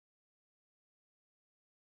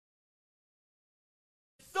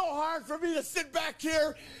so hard for me to sit back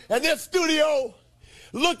here in this studio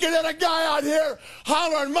looking at a guy out here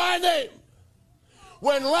hollering my name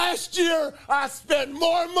when last year I spent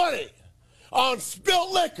more money on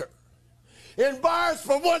spilt liquor in bars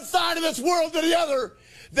from one side of this world to the other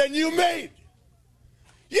than you made.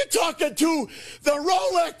 You're talking to the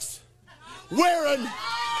Rolex wearing,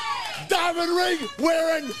 diamond ring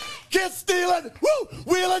wearing, kiss stealing,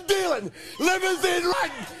 wheeling dealing, limousine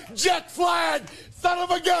riding, jet flying, son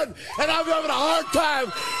of a gun, and I'm having a hard time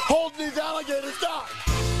holding these alligators down.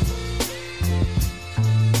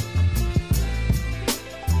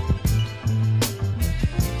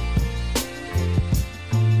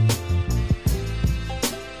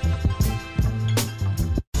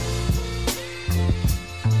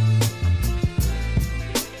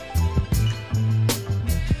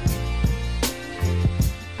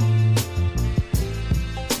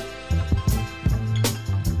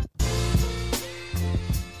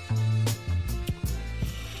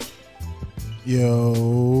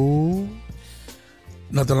 Yo.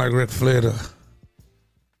 Nothing like Ric Flair to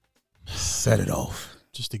set it off.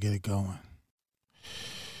 Just to get it going.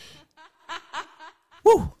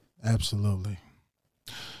 Woo! Absolutely.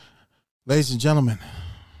 Ladies and gentlemen,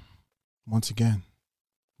 once again,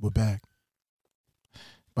 we're back.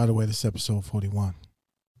 By the way, this is episode 41.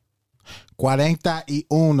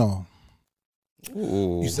 41.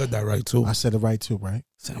 Ooh. You said that right, too. I said it right, too, right?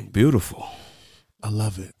 Sound beautiful. I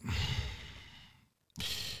love it.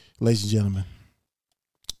 Ladies and gentlemen,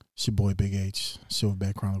 it's your boy Big H,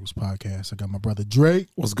 Silverback Chronicles Podcast. I got my brother Drake.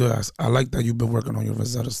 What's good? I like that you've been working on your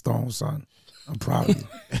Rosetta Stone, son. I'm proud of you.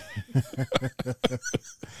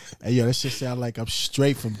 Hey, yo, that shit sound like I'm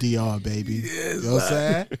straight from DR, baby. Yes, you know what I'm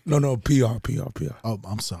saying? No, PR. Oh,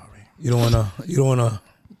 I'm sorry. You don't wanna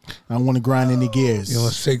I don't want to grind any gears. you don't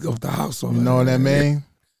wanna shake up the house over You know what I mean?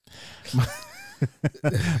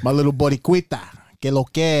 My little boricuita. Que lo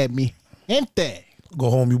que, mi gente. Go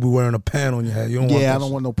home, you be wearing a pan on your head. You don't want Yeah, that I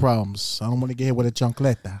don't want no problems. I don't want to get hit with a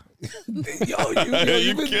chancleta.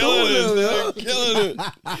 you been doing it, Killing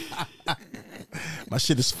it. My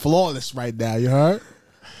shit is flawless right now, you heard?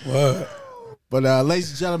 What? But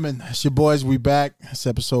ladies and gentlemen, it's your boys. We back. It's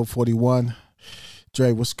episode 41.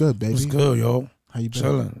 Dre, what's good, baby? What's good, yo? How you been?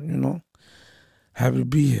 Chilling, you know. Happy to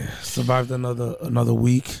be here. Survived another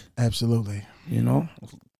week. Absolutely. You know,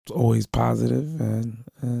 it's always positive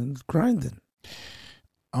and grinding.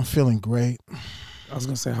 I'm feeling great. I was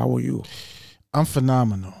gonna say, how are you? I'm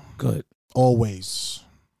phenomenal. Good. Always.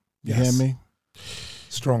 You Yes. hear me?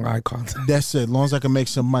 Strong eye contact. That's it. As long as I can make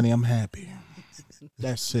some money, I'm happy.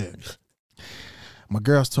 That's it. My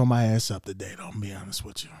girls tore my ass up today, though, I'll be honest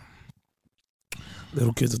with you.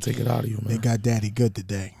 Little kids will take it out of you, man. They got daddy good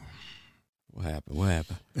today. What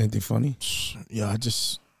happened? Anything funny? Yeah, I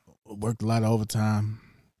just worked a lot of overtime.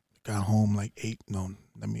 Got home like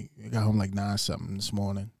 9 something this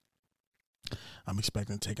morning. I'm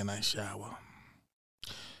expecting to take a nice shower,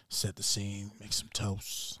 set the scene, make some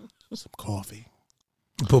toast, some coffee.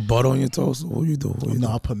 You put butter on your toast? What you do? No,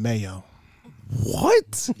 I'll put mayo.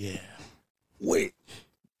 What? Yeah. Wait,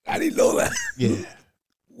 I didn't know that. Yeah.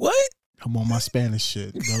 What? I'm on my Spanish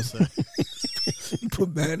shit. You know what I'm saying? You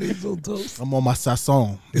put mayonnaise on toast? I'm on my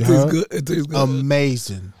sazon. It tastes good. It tastes good.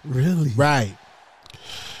 Amazing. Really? Right.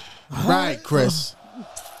 Right, Chris.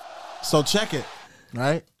 So check it.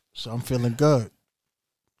 Right? So I'm feeling good.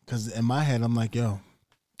 Because in my head, I'm like, yo,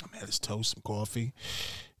 I'm had this toast, some coffee,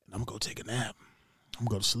 and I'm going to go take a nap. I'm going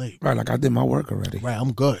to go to sleep. Right, like I did my work already. Right,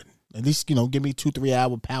 I'm good. At least, give me 2-3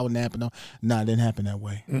 hour power nap and all. Nah, it didn't happen that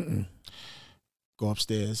way. Mm-mm. Go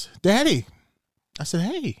upstairs. Daddy. I said,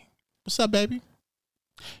 hey, what's up, baby?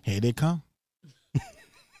 Here they come.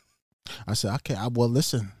 I said, okay, well,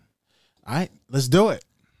 listen. All right, let's do it.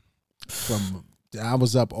 I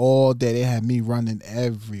was up all day. They had me running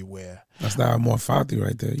everywhere. That's that more Fati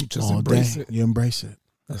right there. You just All embrace day. it. You embrace it.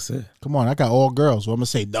 That's it. Come on, I got all girls. Well, I'm going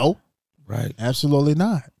to say no. Right. Absolutely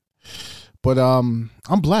not. But I'm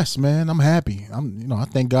blessed, man. I'm happy. I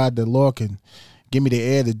thank God the Lord can give me the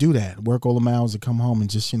air to do that. Work all the hours to come home and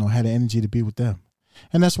just, have the energy to be with them.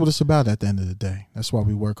 And that's what it's about at the end of the day. That's why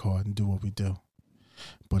we work hard and do what we do.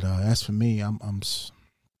 But as for me, I'm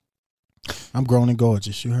grown and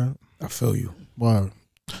gorgeous. You heard? I feel you. Word.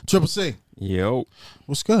 Triple C. Yo.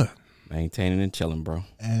 What's good? Maintaining and chilling, bro.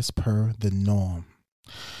 As per the norm.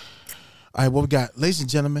 All right, what we got? Ladies and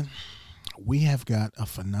gentlemen, we have got a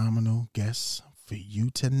phenomenal guest for you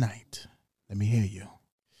tonight. Let me hear you.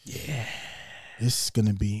 Yeah. This is going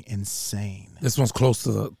to be insane. This one's close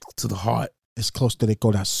to the heart. It's close to the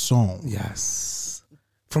corazón. Yes.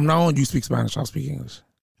 From now on, you speak Spanish. I'll speak English.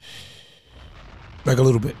 Like a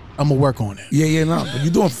little bit. I'm gonna work on it. Yeah, no, but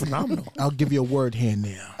you're doing phenomenal. I'll give you a word here and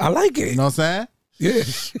there. I like it. You know what I'm saying?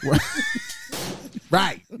 Yeah.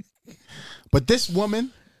 Right. But this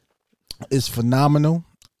woman is phenomenal.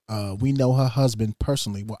 We know her husband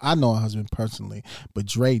personally. Well, I know her husband personally, but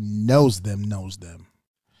Dre knows them.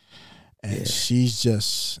 And she's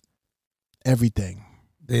just everything.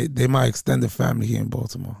 They my extended family here in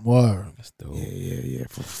Baltimore. Word. That's dope. Yeah,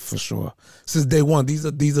 for sure. Since day one. These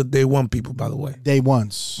are day one people, by the way. Day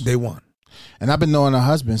ones. Day one. And I've been knowing her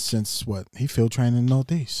husband since what? He field trained in the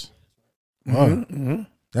Northeast. Word. Mm-hmm.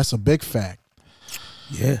 That's a big fact.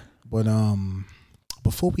 Yeah. But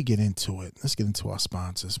before we get into it, let's get into our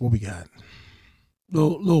sponsors. What we got?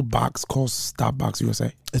 Little box called Stopbox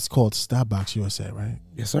USA. It's called Starbucks USA, right?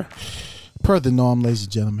 Yes, sir. Per the norm, ladies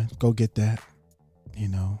and gentlemen, go get that. You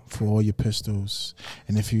know, for all your pistols,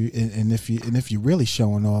 and if you're really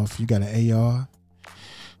showing off, you got an AR.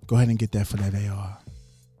 Go ahead and get that for that AR.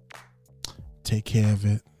 Take care of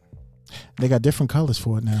it. They got different colors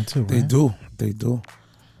for it now too. They right? do.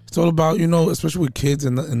 It's all about, especially with kids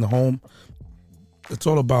in the home. It's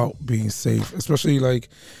all about being safe, especially like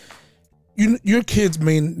your kids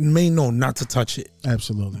may know not to touch it.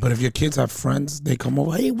 Absolutely. But if your kids have friends, they come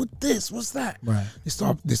over. Hey, what this? What's that? Right. They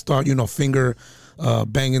start finger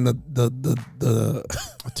banging the.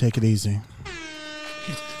 Take it easy.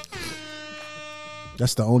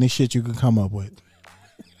 That's the only shit you can come up with.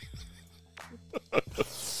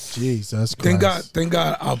 Jesus Christ. Thank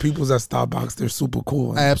God our people's at Starbucks, they're super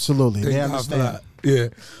cool. Absolutely. Thank They God for understand. that. Yeah.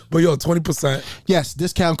 But 20%. Yes,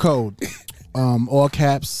 discount code. All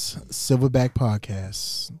caps, Silverback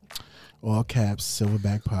Podcast. All caps,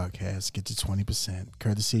 Silverback Podcast. Get your 20%.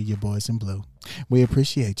 Courtesy of your boys in blue. We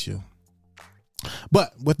appreciate you.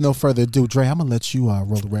 But with no further ado, Dre, I'm going to let you roll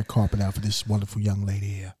the red carpet out for this wonderful young lady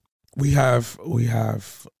here. We have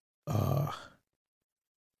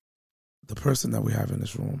the person that we have in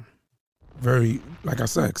this room. Very, like I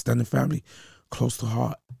said, extended family, close to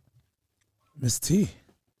heart. Miss T.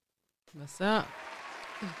 What's up?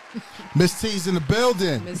 Miss T's in the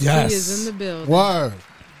building. Miss Yes. T is in the building. Word.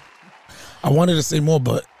 I wanted to say more,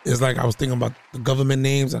 but it's like I was thinking about the government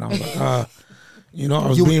names, and I was like, I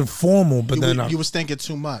was You- being formal, but You was thinking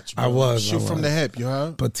too much. Bro. I was. Shoot from the hip, you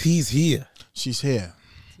heard? But T's here. She's here.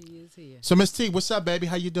 T is here. So, Miss T, what's up, baby?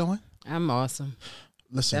 How you doing? I'm awesome.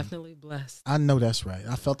 Listen, Definitely blessed. I know that's right.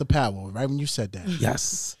 I felt the power right when you said that.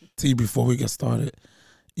 Yes. T, before we get started,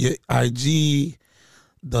 your IG,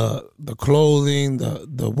 the clothing,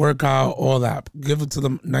 the workout, all that. Give it to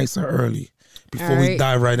them nice and early before All we right.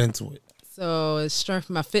 dive right into it. So it's Strength,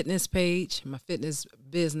 my fitness page, my fitness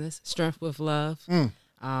business, Strength with Love. IG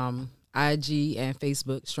and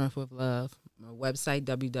Facebook, Strength with Love. My website,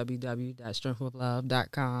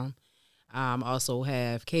 www.strengthwithlove.com. Also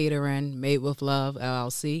have catering, Made with Love,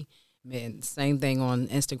 LLC. And same thing on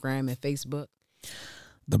Instagram and Facebook.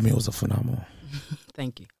 The meals are phenomenal.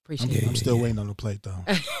 Thank you. Appreciate I'm still waiting on the plate, though.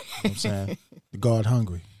 You know what I'm saying? The God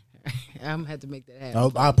hungry. it. I'm going to have to make that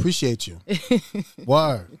happen. I appreciate you.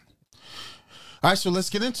 Word. All right, so let's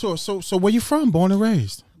get into it. So where you from? Born and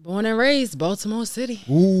raised? Born and raised, Baltimore City.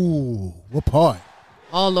 Ooh, what part?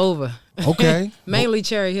 All over. Okay. Mainly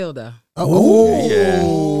Cherry Hill, though. Oh, Yeah.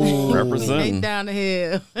 Ain't Representing. down the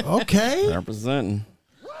hill. okay. Representing.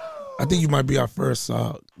 I think you might be our first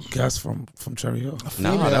guest from Cherry Hill. No,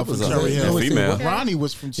 Female that from was Cherry Hill. a female. Ronnie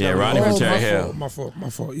was from Cherry Ronnie Hill. from Cherry my Hill. fault, my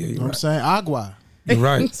fault. Yeah, You you're know what I'm right. saying? Agua. You're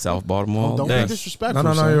right. South Baltimore. Don't all be day. disrespectful.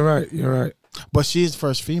 No, son. you're right. But she is the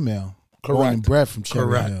first female. Born Correct. and bred from Cherry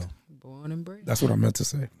Correct. Hill. Born and bred. That's what I meant to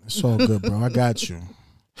say. It's all good, bro. I got you.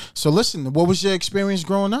 So listen, what was your experience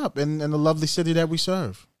growing up in the lovely city that we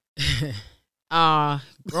serve?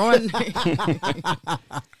 Growing.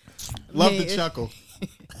 Love Yeah, the chuckle.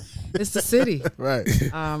 It's the city. Right.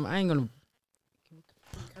 I ain't gonna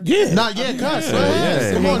Yeah. Not yet, cuss.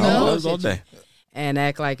 Yeah, Come on now. all day. and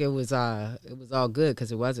act like it was all good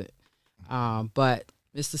because it wasn't. But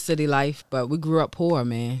it's the city life. But we grew up poor,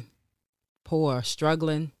 man. Poor,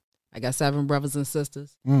 struggling. I got 7 brothers and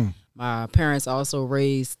sisters. Mm. My parents also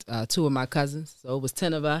raised 2 of my cousins, so it was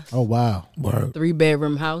 10 of us. Oh wow. Word.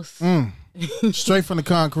 3-bedroom house, Mm. Straight from the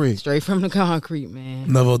concrete. straight from the concrete, man.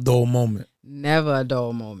 Never a dull moment. Never a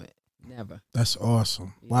dull moment. Never. That's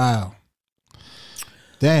awesome. Wow.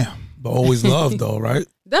 Damn. But always love, though, right?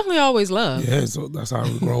 Definitely always love. Yeah, so that's how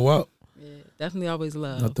we grow up. Yeah, definitely always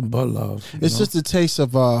love. Nothing but love. you It's know? just a taste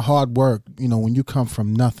of hard work, when you come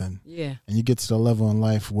from nothing Yeah. and you get to the level in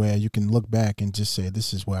life where you can look back and just say,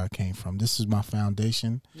 this is where I came from. This is my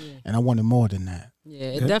foundation. Yeah. And I wanted more than that. Yeah.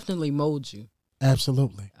 It Yeah. definitely molds you.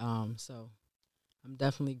 Absolutely. So I'm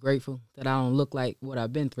definitely grateful that I don't look like what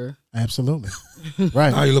I've been through, Absolutely.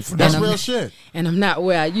 Right. Now you look for That's that. real shit. and I'm not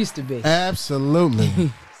where I used to be.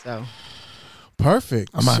 Absolutely. So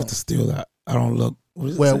Perfect. I might have to steal that. I don't look. What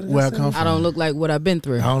is it Where say? where I come from? I don't look like what I've been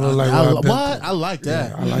through. I don't look like I, what I've been what? through. I like that.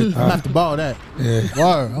 Yeah, I like I that. have to borrow that. Yeah,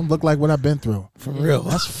 Word. I look like what I've been through. for real.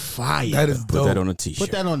 That's fire. That is Put dope. that on a t-shirt.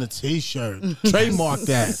 Put that on the t-shirt. Trademark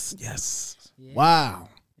that. Yes. Wow.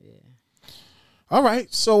 All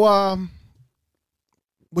right. So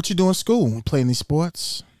what you do in school? Play any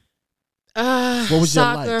sports? What was your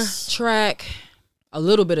Soccer, likes? track, a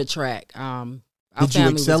little bit of track. Our Did you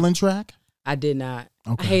family excel was- in track? I did not.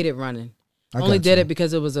 Okay. I hated running. I Only got did you. it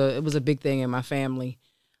because it was a big thing in my family.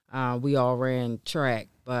 We all ran track,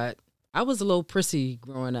 but I was a little prissy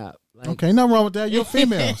growing up. Like, Okay, nothing wrong with that. You're a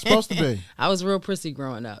female. Supposed to be. I was real prissy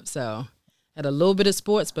growing up, so had a little bit of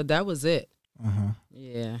sports, but that was it.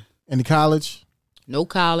 Yeah, In college? no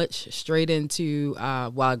college, straight into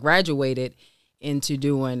I graduated into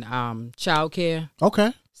doing childcare.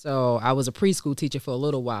 Okay. So I was a preschool teacher for a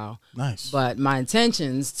little while, Nice. but my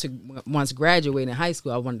intentions to once graduating high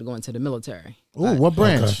school, I wanted to go into the military. Ooh, what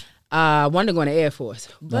branch? I wanted to go in the Air Force,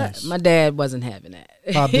 but Nice. my dad wasn't having that.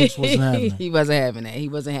 Pop Dukes wasn't having it. He wasn't having that. He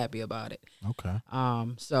wasn't happy about it. Okay.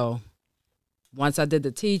 So once I did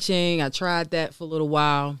the teaching, I tried that for a little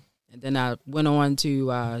while, and then I went on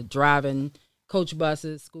to driving coach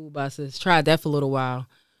buses, school buses. Tried that for a little while,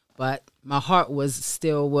 but my heart was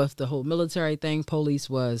still with the whole military thing. Police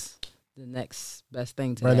was the next best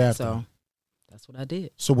thing to Right that. after. So that's what I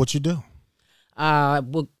did. So what you do?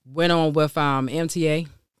 Went on with MTA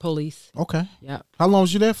police. Okay. Yep. How long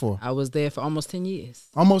was you there for? I was there for almost 10 years.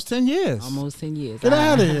 Almost 10 years. Almost 10 years. Get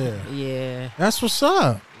out of here. Yeah. That's what's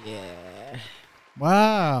up. Yeah.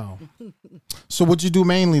 Wow. So what you do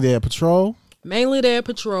mainly there? Patrol? Mainly there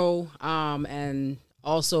patrol, and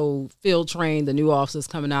also field train the new officers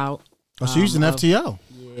coming out. Oh, so you used an FTO.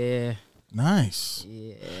 Yeah. Nice.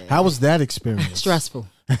 Yeah. How was that experience? Stressful.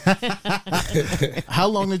 How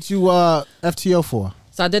long did you FTO for?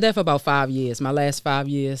 So I did that for about 5 years, my last 5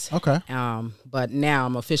 years. Okay. But now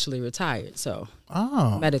I'm officially retired, so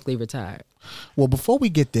Oh. medically retired. Well, before we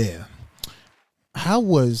get there, how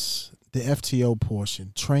was the FTO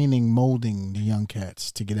portion, training, molding the young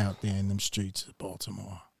cats to get out there in them streets of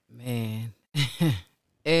Baltimore? Man.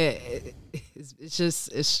 It's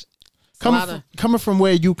just a lot of, Coming from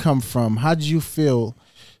where you come from, how did you feel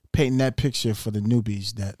painting that picture for the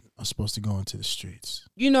newbies that are supposed to go into the streets?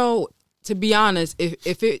 to be honest,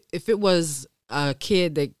 if it was a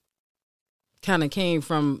kid that kind of came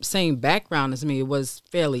from same background as me, it was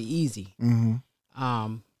fairly easy.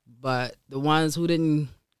 Mm-hmm. But the ones who didn't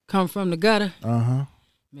come from the gutter, man,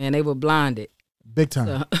 they were blinded. Big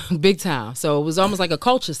time. So, big time. So it was almost like a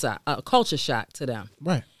culture shock to them.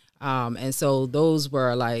 Right. And so those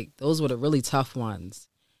were the really tough ones,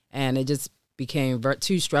 and it just became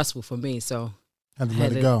too stressful for me. So Had to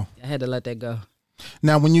let it go. I had to let that go.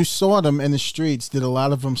 Now, when you saw them in the streets, did a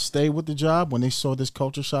lot of them stay with the job when they saw this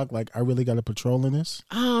culture shock? Like, I really got to patrol in this?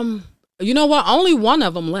 You know what? Only one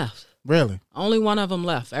of them left. Really? Only one of them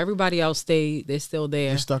left. Everybody else stayed. They're still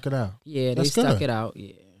there. They stuck it out. Yeah, they That's stuck good. it out.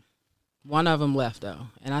 Yeah. One of them left though,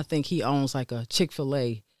 and I think he owns like a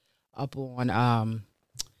Chick-fil-A up in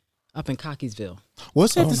Cockeysville. Well,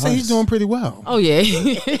 it's safe to say nice. he's doing pretty well. Oh yeah,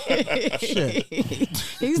 Shit.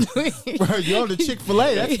 he's doing. Bro, you're on the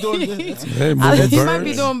Chick-fil-A. That's doing that's, Hey, He moving might be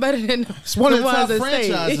birds. doing better than it's one of the ones top that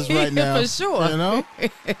stayed. franchises right now. For sure. You know?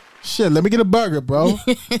 Shit, let me get a burger, bro.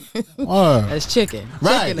 That's chicken.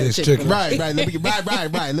 Right. Chicken and It's Chick-fil-A. chicken. Right. Let me get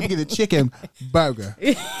Let me get a chicken burger.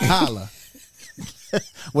 Holla.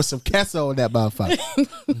 With some queso on that motherfucker.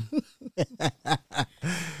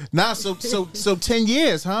 Nah, so 10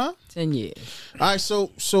 years, huh? 10 years. All right, so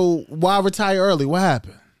why retire early? What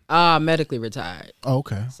happened? Medically retired. Oh,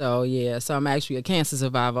 okay. So yeah, so I'm actually a cancer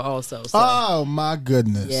survivor also. So Oh my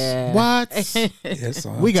goodness. Yeah. What? Yes,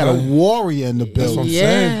 I'm We got a telling you. warrior in the That's what building. I'm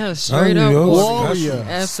yeah, saying. straight Telling up you, yo, warrior. special.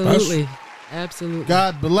 Absolutely. Special. Absolutely.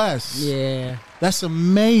 God bless. Yeah. That's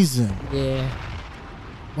amazing. Yeah.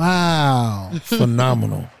 Wow.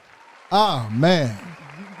 Phenomenal. Oh man.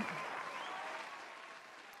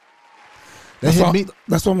 That That's hit why, me.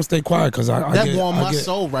 that's why I'm gonna stay quiet because I That get, warmed I my get,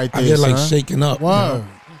 soul right there. I get like son. shaken up. you Word.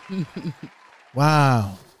 know?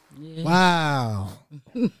 Wow. Yeah. Wow.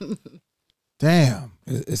 Damn.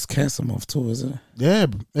 It's cancer month too, isn't it? Yeah,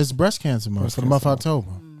 it's breast cancer month Breast for the month of cancer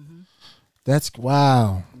October. That's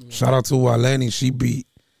wow. Shout out to Aleni. She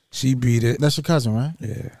beat it. That's your cousin, right?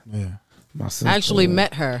 Yeah, Yeah. my sister. I actually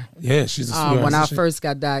met her Yeah, she's a sweetheart. when I isn't she? first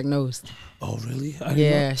got diagnosed. Oh, really? I didn't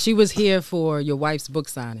Yeah, know. she was here for your wife's book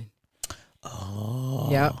signing. Oh.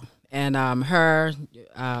 Yep. and her,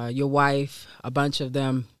 your wife, a bunch of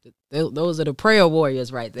them. Those are the prayer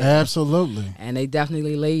warriors right there. Absolutely. And they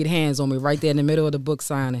definitely laid hands on me right there in the middle of the book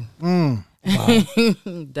signing. Mm.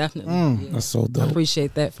 Definitely. Yeah. That's so I dope.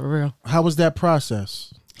 appreciate that for real. How was that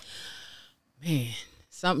process? Man,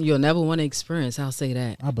 something you'll never want to experience. I'll say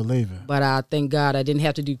that. I believe it. But I thank God I didn't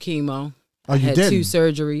have to do chemo. Oh, I you had didn't? 2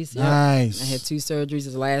 surgeries. Yep. Nice. I had 2 surgeries.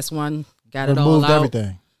 The last one got it all Removed out.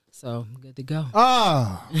 everything. So good to go.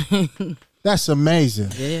 Ah, that's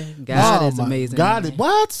amazing. Yeah, God is my amazing. God, man.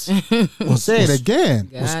 what? Well, say it again.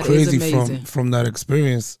 What's God crazy is amazing. from that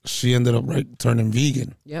experience, she ended up turning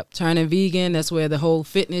vegan. Yep, turning vegan. That's where the whole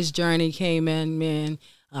fitness journey came in, man.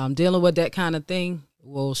 Dealing with that kind of thing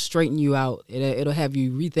will straighten you out. It'll have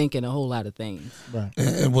you rethinking a whole lot of things. Right.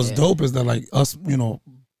 And what's dope is that like us,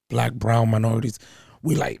 black, brown minorities,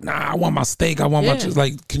 we like, nah, I want my steak. I want my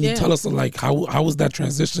like. Can you tell us like how was that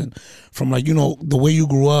transition from like the way you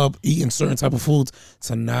grew up eating certain type of foods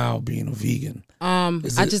to now being a vegan?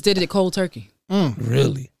 I just did it cold turkey.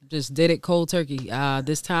 Really? Just did it cold turkey.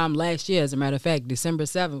 This time last year, as a matter of fact, December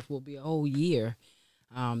 7th will be a whole year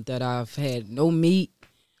that I've had no meat.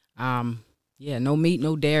 No meat,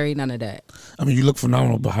 no dairy, none of that. I mean, you look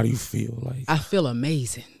phenomenal, but how do you feel? Like, I feel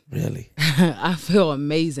amazing. Really? I feel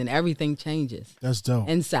amazing. Everything changes That's dope.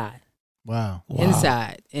 inside. Wow.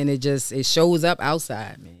 Inside, and it shows up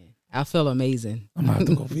outside, man. I feel amazing. I'm gonna have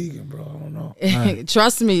to go vegan, bro. I don't know.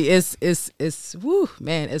 Trust me, it's woo,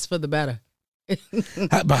 man. It's for the better.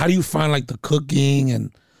 But how do you find like the cooking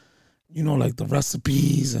and like the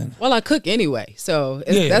recipes and? Well, I cook anyway, so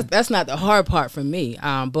that's not the hard part for me.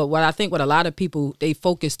 But what I think, what a lot of people, they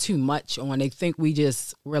focus too much on. They think we're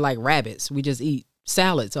like rabbits. We just eat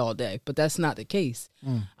salads all day, but that's not the case.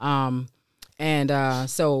 So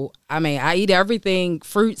I mean, I eat everything: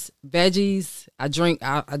 fruits, veggies. I drink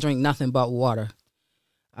nothing but water.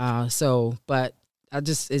 But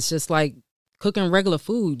it's just like cooking regular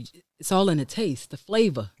food. It's all in the taste, the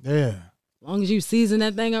flavor. Yeah. As long as you season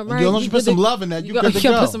that thing up right, As long as you put some love in that, you good to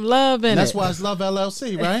go. Put some love in it. That's why it's Love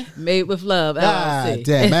LLC, right? Made with Love LLC.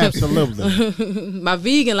 Damn, absolutely. My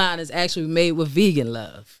vegan line is actually made with vegan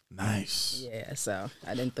love. Nice. Yeah, so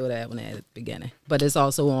I didn't throw that one at the beginning, but it's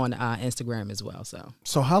also on Instagram as well.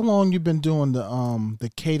 So how long you been doing the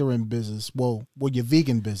catering business? Well, your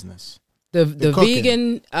vegan business. The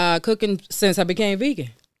cooking. vegan cooking since I became vegan.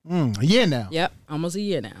 A year now. Yep, almost a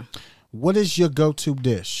year now. What is your go-to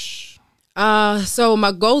dish? So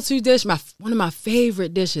my go-to dish, one of my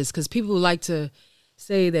favorite dishes, because people like to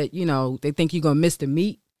say that they think you're gonna miss the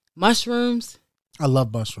meat. Mushrooms. I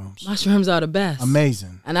love mushrooms. Mushrooms are the best.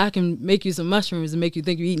 Amazing. And I can make you some mushrooms and make you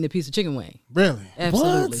think you're eating a piece of chicken wing. Really?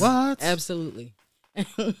 Absolutely. What? Absolutely.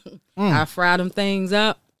 I fry them things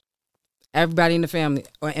up. Everybody in the family,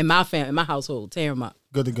 or in my household, tear them up.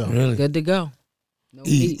 Good to go. Really? Good to go. No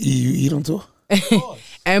You meat. eat them too?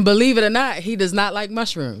 And believe it or not, he does not like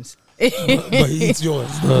mushrooms. But he eats yours.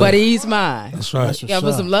 But he eats mine. That's right. That's You gotta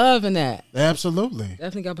put some love in that. Absolutely.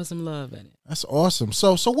 Definitely gotta put some love in it. That's awesome.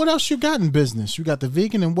 So what else you got in business? You got the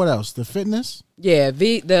vegan and what else? The fitness? Yeah,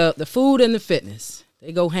 the food and the fitness,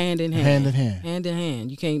 they go hand in hand. Hand in hand. Hand in hand.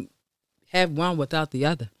 You can't have one without the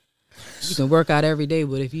other. You can work out every day,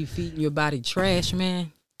 but if you feeding your body trash,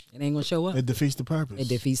 man, it ain't gonna show up. It defeats the purpose. It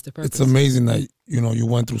defeats the purpose. It's amazing that you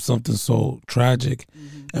went through something so tragic,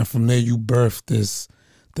 and from there you birthed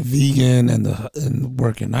the vegan and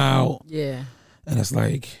working out, Yeah. and it's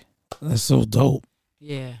like that's so dope.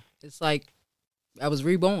 Yeah. It's like I was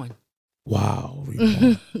reborn. Wow.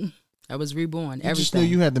 Reborn. I was reborn. You just Everything. knew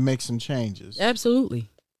you had to make some changes. Absolutely.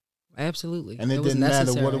 Absolutely. And it was didn't matter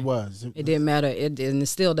necessary. what it was. It didn't matter. And it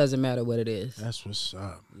still doesn't matter what it is. That's what's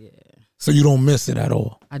up. Yeah. So you don't miss it at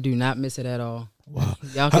all. I do not miss it at all. Wow.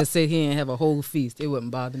 Y'all can sit here and have a whole feast. It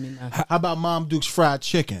wouldn't bother me now. How about Mom Duke's fried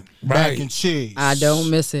chicken? Right. Mac and cheese. I don't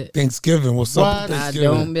miss it. Thanksgiving. What's up What? with I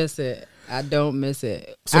Thanksgiving? don't miss it. I don't miss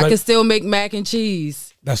it. So I like- can still make mac and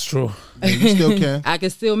cheese. That's true. Yeah, you still can. I can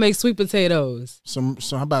still make sweet potatoes. So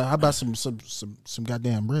how about some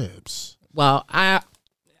goddamn ribs? Well, I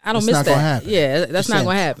don't It's miss not that. gonna happen. Yeah, that's Just not saying.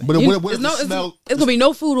 gonna happen. But You- what if it's the smell- it's gonna be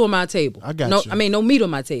no food on my table. I got no, you. I mean no meat on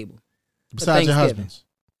my table. Besides your Thanksgiving. husband's.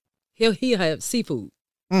 He'll have seafood.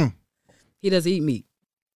 Mm. He doesn't eat meat.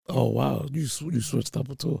 Oh wow, you switched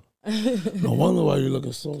up too. No wonder why you're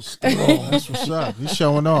looking so strong. That's what's up. He's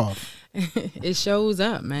showing off. It shows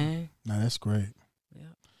up, man. Nah, that's great. Yeah.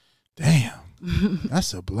 Damn.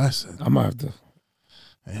 That's a blessing. I might have to.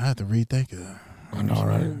 Hey, I have to rethink it. I know,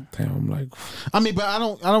 right? Damn, I'm like, I mean, but I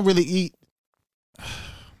don't really eat.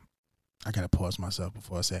 I gotta pause myself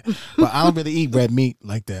before I say it. But I don't really eat red meat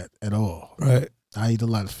like that at all. right? I eat a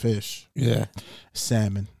lot of fish, Yeah.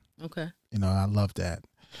 salmon, Okay. You know, I love that.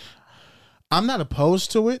 I'm not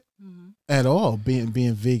opposed to it at all. Being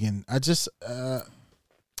vegan, I just, I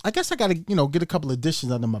guess I got to get a couple of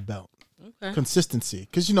dishes under my belt. Okay. Consistency,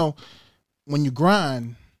 because when you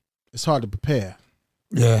grind, it's hard to prepare.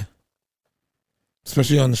 Yeah.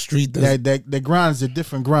 Especially on the street. That grind's a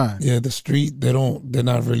different grind. Yeah, the street, they're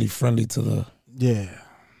not really friendly to the. Yeah.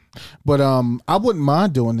 But I wouldn't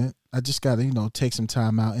mind doing it. I just gotta, take some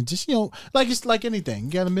time out and just, like it's like anything.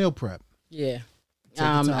 You gotta meal prep. Yeah. Take the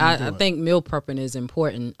time to do I it. think meal prepping is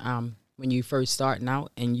important when you first starting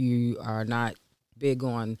out and you are not big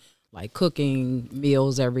on like cooking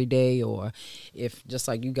meals every day, or if just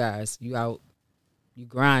like you guys, you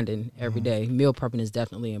grinding every day. Meal prepping is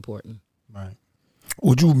definitely important. Right.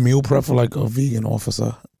 Would you meal prep for like a vegan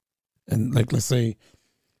officer? And like, let's say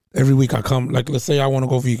every week I come, like, let's say I want to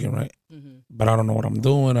go vegan, right? But I don't know what I'm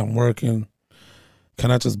doing. I'm working.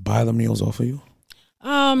 Can I just buy the meals off of you?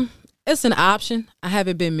 It's an option. I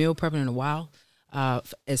haven't been meal prepping in a while,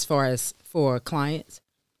 as far as for clients.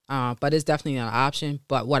 But it's definitely an option.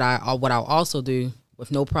 But what I'll also do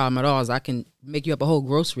with no problem at all is I can make you up a whole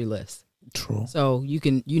grocery list. True. So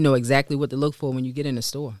you know exactly what to look for when you get in the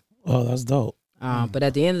store. Oh, that's dope. But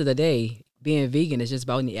at the end of the day, being vegan is just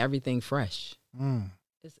about everything fresh.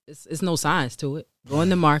 It's no science to it. Go in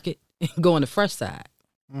the market, go on the fresh side.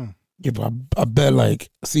 Yeah, but I bet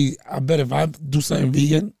I bet if I do something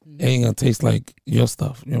vegan, it ain't gonna taste like your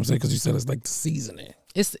stuff. You know what I'm saying? Because you said it's like the seasoning.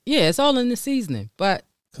 It's all in the seasoning, but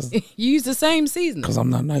you use the same seasoning. Because I'm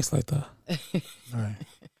not nice like that. Right.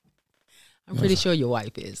 I'm pretty sure your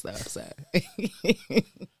wife is though.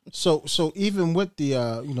 So even with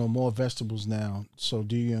the more vegetables now, so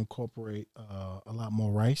do you incorporate a lot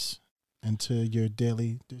more rice into your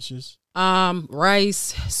daily dishes?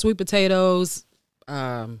 Rice, sweet potatoes,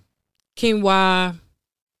 quinoa,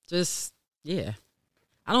 just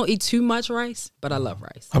I don't eat too much rice, but I love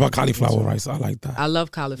rice. How about cauliflower rice? I like that. I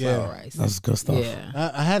love cauliflower rice. That's good stuff.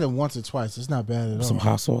 Yeah. I had it once or twice. It's not bad at all. Some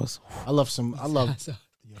hot sauce. I love.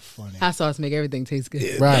 You're funny. Hot sauce make everything taste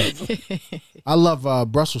good. Right. I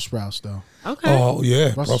love Brussels sprouts though. Okay. Oh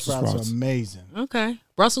yeah, Brussels sprouts are amazing. Okay.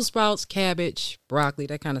 Brussels sprouts, cabbage, broccoli,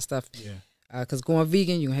 that kind of stuff. Yeah. Because going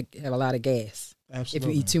vegan, you have a lot of gas.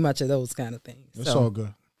 Absolutely. If you eat too much of those kind of things. It's all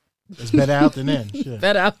good. It's better out than in. Shit.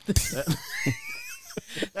 Better out.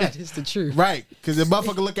 That is the truth. Right. Because the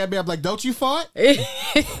motherfucker look at me, I'm like, don't you fart? You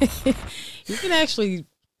can actually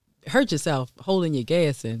hurt yourself holding your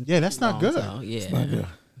gas in. Yeah, that's not good. So, yeah. It's not good.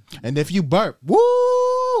 And if you burp,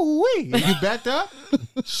 woo-wee, if you backed up,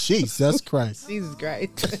 Jesus Christ. Jesus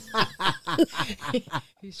Christ.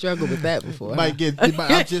 You struggled with that before. I'm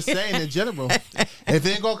just saying in general. If it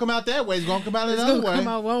ain't going to come out that way, it's going to come out another way. Come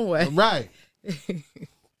out one way. Right.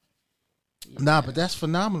 Nah, but that's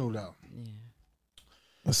phenomenal, though.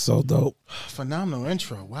 That's so dope. Phenomenal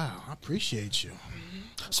intro. Wow, I appreciate you.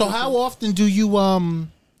 So how often do you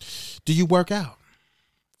work out?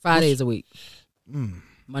 5 days a week.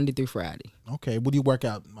 Monday through Friday. Okay, what do you work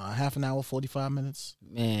out? Half an hour, 45 minutes?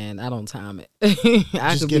 Man, I don't time it.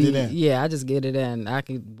 I just get it in. Yeah, I just get it in. I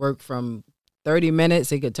could work from 30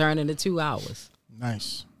 minutes. It could turn into 2 hours.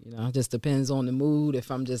 Nice. It just depends on the mood.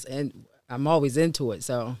 If I'm I'm always into it,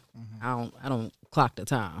 so I don't clock the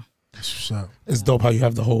time. That's what's up. It's dope how you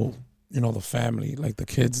have the whole, the family, like the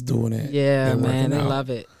kids doing it. Yeah, They're man, working they out. love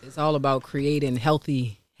it. It's all about creating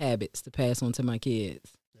healthy habits to pass on to my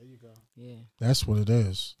kids. There you go. Yeah. That's what it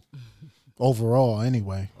is. Overall,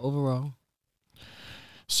 anyway. Overall.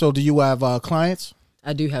 So do you have clients?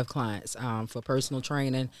 I do have clients for personal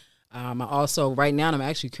training. I also, right now, I'm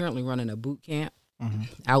actually currently running a boot camp,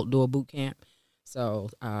 outdoor boot camp. So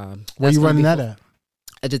Where you running that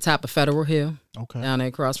at the top of Federal Hill, Okay. down there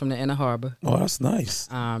across from the Inner Harbor. Oh, that's nice.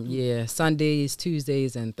 Yeah, Sundays,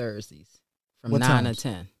 Tuesdays, and Thursdays from What 9 times? to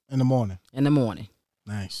 10 In the morning. in the morning.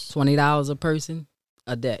 Nice. $20 a person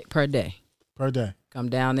per day. Per day. Come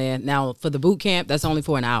down there. Now, for the boot camp, that's only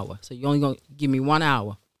for an hour. So you only going to give me 1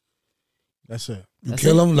 hour. That's it. You That's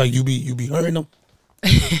kill them, like you be hurting them.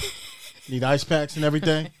 Need ice packs and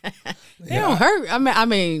everything? They don't hurt.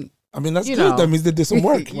 I mean, that's you good. know. That means they did some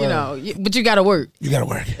work. but you got to work. You gotta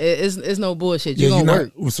work. It's no bullshit. Yeah, You're you're going to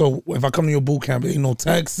work. not. So if I come to your boot camp, ain't no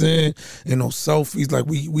texting, ain't no selfies. Like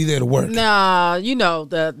we there to work. Nah,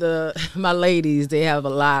 the my ladies, they have a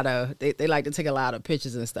lot of they like to take a lot of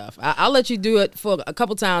pictures and stuff. I'll let you do it for a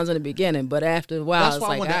couple times in the beginning, but after a while, That's it's why I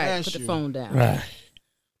like, all wanted to right, ask put the you. phone down. Right.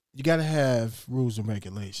 You got to have rules and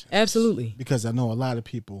regulations. Absolutely, Because I know a lot of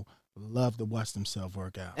people love to watch themselves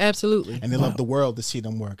work out. absolutely. And they love the world to see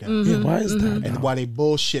them work out. Yeah. Why is that? And why they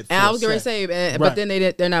bullshit for And I a was going to sec. say, but Right.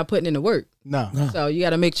 then they're not putting in the work. No. So you got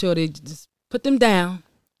to make sure they just put them down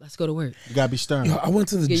Let's go to work. You gotta be stern. Yo, I went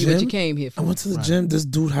to the Get you what you gym. came here for. I went to the gym. This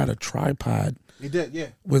dude had a tripod He did, yeah.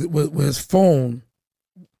 with his phone,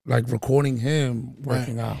 like recording him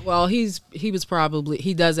working out. Well, he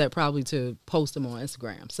does that probably to post them on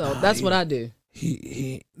Instagram. So that's what I do.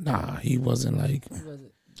 He wasn't like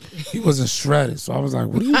he wasn't shredded. So I was like,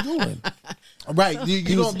 what are you doing? Right.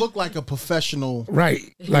 You don't look like a professional, Right.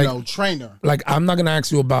 Like trainer. like I'm not gonna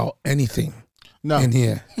ask you about anything No. in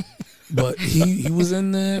here. But he was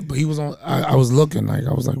in there, but he was on I was looking like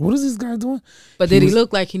I was like, what is this guy doing? But did he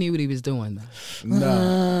look like he knew what he was doing though?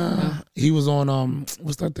 No. He was on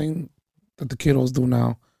what's that thing that the kiddos do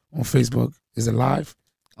now on Facebook? Is it live?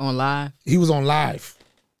 On live? He was on live.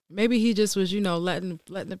 Maybe he just was, letting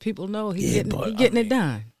the people know he Yeah, getting it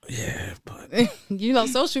done. Yeah, but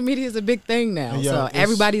Social media is a big thing now. Yeah, so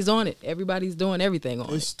everybody's on it. Everybody's doing everything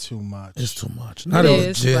on It's too much. it's too much. Not It at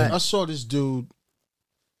is, the gym. but- I saw this dude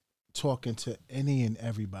talking to any and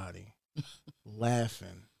everybody,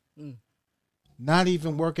 laughing, Mm. not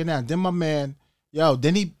even working out. Then my man,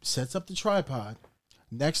 then he sets up the tripod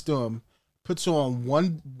next to him, puts on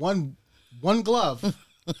one glove,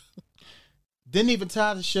 didn't even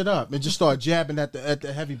tie the shit up, and just start jabbing at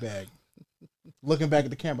the heavy bag, looking back at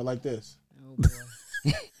the camera like this. Oh,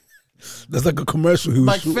 boy. That's like a commercial. He was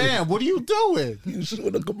Like, shooting. fam, what are you doing? He was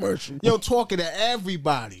shooting a commercial. Yo, talking to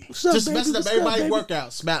everybody, up, just baby? messing up What's up, everybody's baby?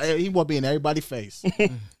 workout. Smile. He want to be in everybody's face.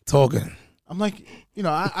 Talking. I'm like,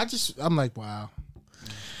 I'm like, wow.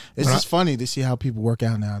 It's just funny to see how people work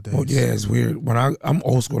out nowadays. Oh yeah, it's weird. When I'm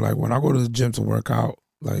old school, like when I go to the gym to work out,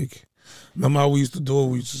 like remember how we used to do it?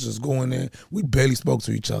 We used to just go in there. We barely spoke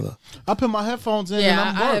to each other. I put my headphones in and Yeah,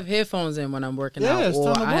 I'm I work. have headphones in when I'm working Yeah, out. it's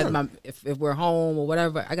Or time to I have work. my if we're home or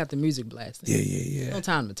whatever, I got the music blasting. Yeah. No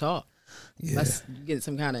time to talk. Yeah. Unless you get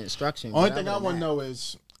some kind of instruction. Only but thing I other want to than know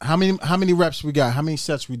is how many reps we got, how many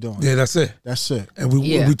sets we doing. Yeah, that's it. That's it. And we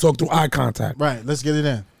Yeah. talk through eye contact. Right, let's get it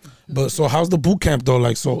in. But so how's the boot camp though?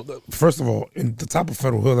 Like so, first of all, in the top of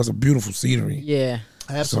Federal Hill, that's a beautiful scenery. that. Yeah,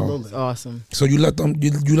 Absolutely. it's awesome. So you let them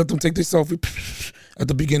take their selfie at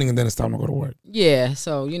the beginning, and then it's time to go to work. Yeah,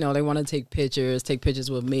 so they want to take pictures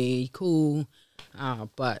with me, cool.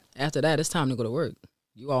 But after that, it's time to go to work.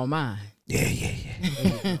 You all mine Yeah.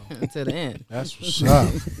 to the end, That's what's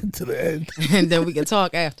up. To the end. and then we can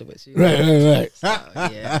talk afterwards. you know? Right. So,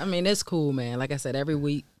 yeah, I mean it's cool, man. Like I said, every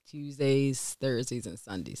week, Tuesdays, Thursdays, and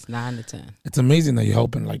Sundays, 9 to 10. It's amazing that you're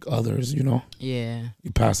helping like others. You're Yeah,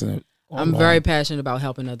 passing it. I'm very passionate about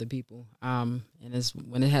helping other people. And it's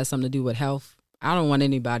when it has something to do with health. I don't want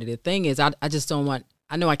anybody. The thing is, I just don't want.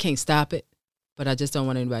 I know I can't stop it, but I just don't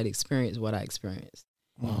want anybody to experience what I experienced.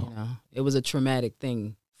 Wow. It was a traumatic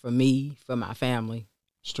thing for me, for my family.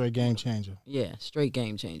 Straight game changer. Yeah, straight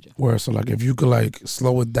game changer. Where so like if you could like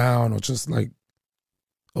slow it down or just like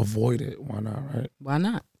avoid it, why not? Right. Why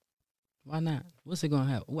not? Why not? What's it gonna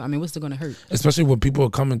help? I mean, what's it gonna hurt? Especially when people are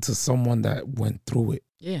coming to someone that went through it.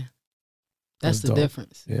 Yeah, that's the dope.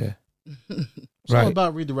 difference. Yeah. It's all Right.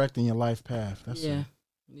 about redirecting your life path. That's Yeah, it.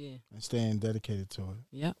 yeah, And staying dedicated to it.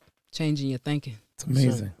 yep. Changing your thinking. It's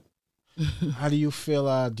amazing. How do you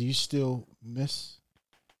feel? Do you still miss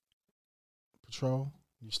patrol?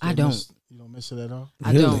 You still I don't. You don't miss it at all?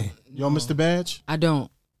 I Really? don't. You don't miss the badge? I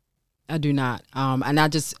don't. I do not. And I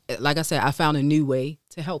just, like I said, I found a new way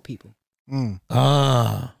to help people.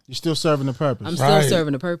 Ah. You're still serving the purpose. I'm still Right.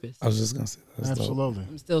 serving a purpose. I was just gonna say that's dope. Absolutely.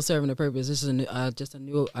 I'm still serving a purpose. This is just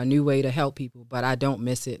a new way to help people, but I don't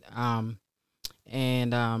miss it.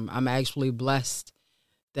 And I'm actually blessed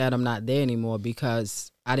that I'm not there anymore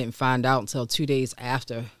because I didn't find out until 2 days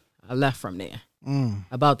after I left from there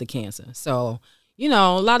about the cancer. So, a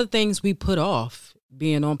lot of things we put off,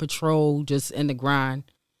 being on patrol, just in the grind.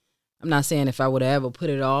 I'm not saying if I would have ever put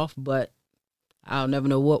it off, but I'll never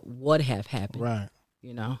know what would have happened. Right.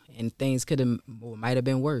 And things might have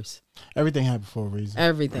been worse. Everything happened for a reason.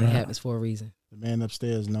 Everything happens for a reason. The man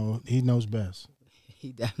upstairs he knows best.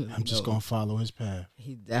 He definitely I'm just knows. gonna follow his path.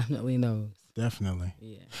 He definitely knows. Definitely.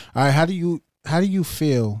 Yeah. All right. How do you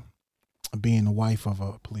feel being the wife of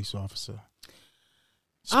a police officer,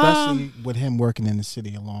 especially with him working in the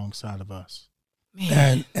city alongside of us?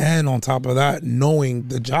 Man. And on top of that, knowing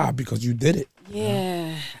the job because you did it.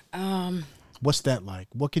 Yeah. What's that like?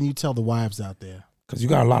 What can you tell the wives out there? Because you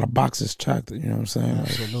got a lot of boxes checked. You know what I'm saying? Like,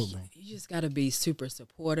 Absolutely. You just got to be super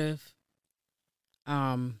supportive.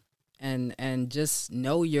 And just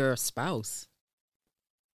know your spouse.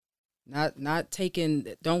 Not taking,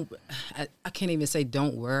 I can't even say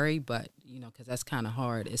don't worry, but, because that's kind of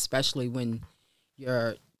hard, especially when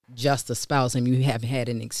you're just a spouse and you haven't had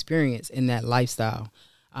an experience in that lifestyle.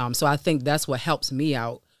 So I think that's what helps me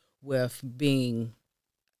out with being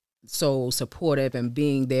so supportive and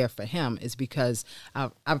being there for him is because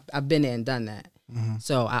I've been there and done that.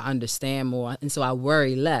 So I understand more, and so I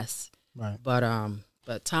worry less. Right.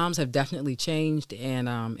 But times have definitely changed, and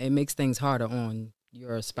it makes things harder on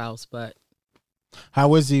your spouse. But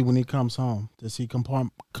How is he when he comes home? Does he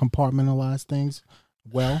compartmentalize things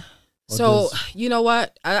well? Or so does- you know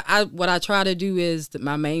what what I try to do is that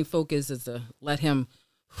my main focus is to let him,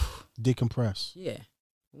 decompress.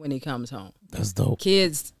 when he comes home. That's dope.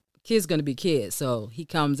 Kids gonna be kids, so he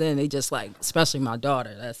comes in. They just like, especially my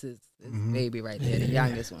daughter. That's his baby right there, the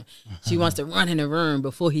youngest one. She wants to run in the room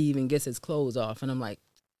before he even gets his clothes off, and I'm like,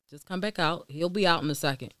 just come back out. He'll be out in a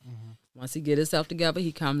second. Once he get himself together,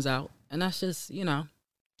 he comes out, and that's just He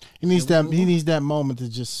needs that. He needs that moment to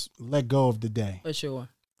just let go of the day. for sure.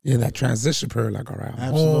 Yeah, that transition period, like around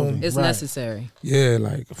Absolutely. home. It's Right. necessary. Yeah,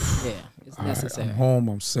 like Yeah, it's all right, necessary. I'm home.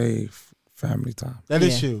 I'm safe. Family time. That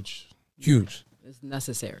is Yeah. huge. Huge. It's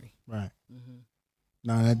necessary. Right.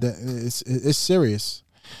 No, that it's serious.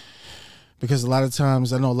 Because a lot of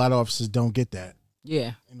times, I know a lot of officers don't get that.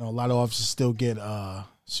 Yeah. You know, a lot of officers still get as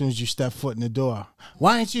soon as you step foot in the door.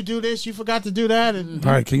 Why didn't you do this? You forgot to do that. And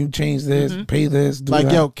All right, can you change this? Pay this? Do like,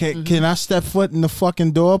 that? yo, can I step foot in the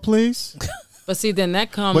fucking door, please? But see, then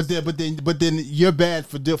that comes. But then you're bad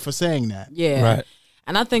for saying that. Yeah. Right.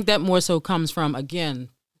 And I think that more so comes from, again,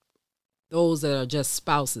 those that are just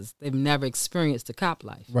spouses. They've never experienced the cop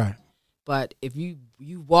life. Right. But if you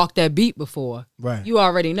walked that beat before, Right. you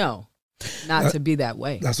already know not to be that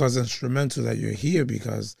way. That's why it's instrumental that you're here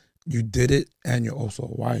because you did it and you're also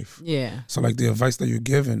a wife. Yeah. So like the advice that you're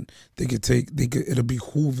giving, it'll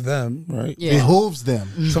behoove them, right? Yeah. Behooves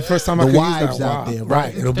them. So first time The I can use wives that, out wow. there, right?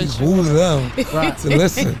 right. It'll behoove them to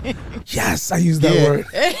listen. Yes, I use that Yeah. word.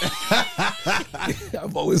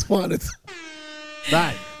 I've always wanted.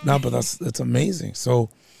 Right. No, but it's amazing.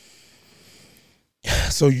 So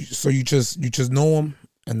you just know them,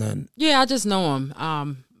 and then Yeah, I just know him.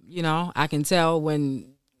 I can tell when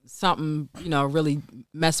something, really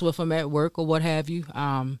mess with him at work or what have you.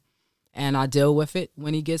 And I deal with it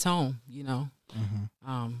when he gets home,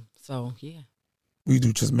 So, yeah. we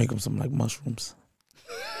do just make them some like mushrooms.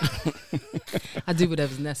 I do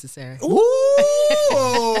whatever's necessary. Ooh,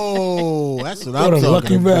 that's what I'm What a talking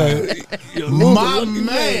lucky about. man! My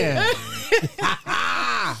man.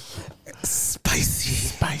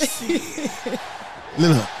 Spicy.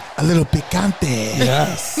 A little picante.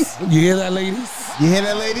 Yes. You hear that, ladies? You hear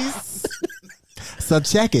that, ladies? So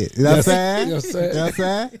check it. You know what I'm saying? You know what I'm saying? You know what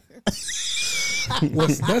I'm saying?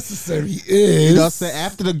 What's necessary is You know what I'm saying?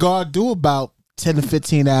 After the guard do about 10 to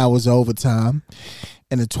 15 hours overtime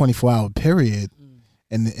in a 24-hour period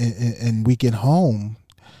and we get home,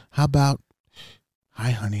 how about,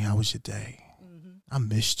 hi, honey, how was your day? I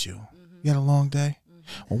missed you. You had a long day?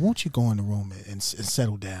 Well, won't you go in the room and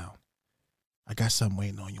settle down? I got something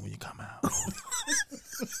waiting on you when you come out.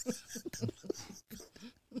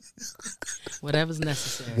 Whatever's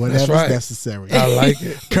necessary. Whatever's right. necessary. I like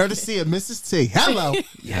it. Courtesy of Mrs. T. Hello.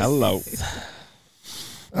 Hello.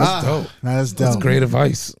 That's dope. Nah, that's dope. That's great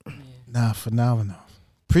advice. Nah, phenomenal.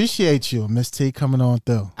 Appreciate you, Miss T, coming on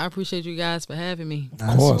through. I appreciate you guys for having me.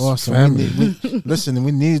 That's course, awesome. family. Listen,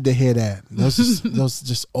 we needed to hear that. Those are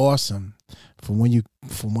just awesome. From what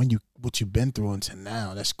you've been through until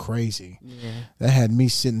now. That's crazy. Yeah. That had me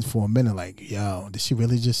sitting for a minute like, yo, did she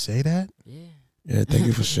really just say that? Yeah. Yeah, thank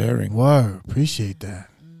you for sharing. Word. Appreciate that.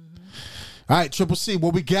 All right, Triple C,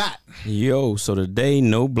 what we got? Yo, so today,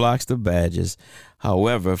 no blocks to badges.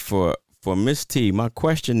 However, for Miss T, my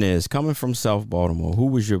question is, coming from South Baltimore, who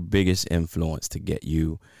was your biggest influence to get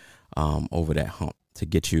you over that hump, to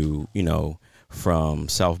get you, from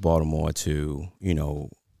South Baltimore to,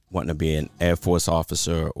 wanting to be an Air Force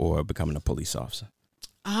officer or becoming a police officer?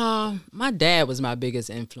 My dad was my biggest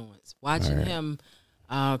influence. Watching him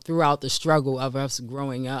throughout the struggle of us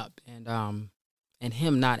growing up and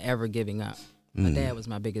him not ever giving up. My dad was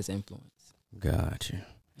my biggest influence. Gotcha.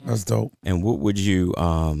 That's dope. And what would you,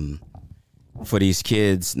 for these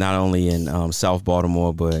kids, not only in South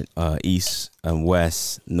Baltimore, but East and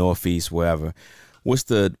West, Northeast, wherever, what's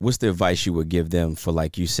the advice you would give them for,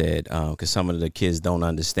 like you said, because some of the kids don't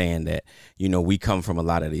understand that, we come from a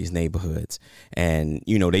lot of these neighborhoods and,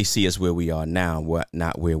 they see us where we are now,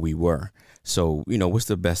 not where we were. So, what's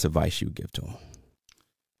the best advice you would give to them?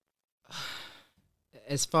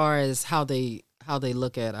 As far as how they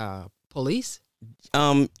look at police?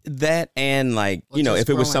 That and like, Or just if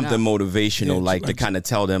it was growing something up. motivational, Yeah, like to like- kind of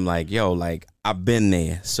tell them like, yo, like I've been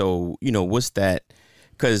there. So, what's that?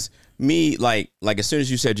 Because me, like as soon as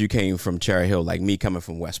you said you came from Cherry Hill, like me coming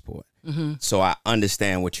from Westport, So I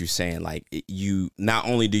understand what you're saying. Like, you not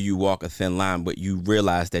only do you walk a thin line, but you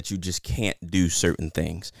realize that you just can't do certain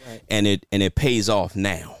things, and it pays off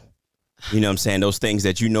now. You know what I'm saying? Those things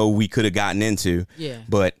that we could have gotten into,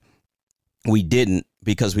 but we didn't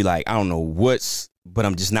because we like, I don't know but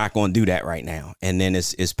I'm just not going to do that right now. And then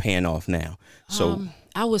it's paying off now. So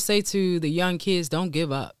I would say to the young kids, don't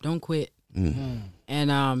give up, don't quit,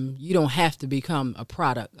 and you don't have to become a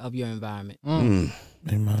product of your environment.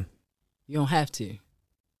 Amen. You don't have to.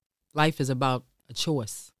 Life is about a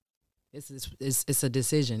choice. It's a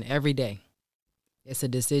decision every day. It's a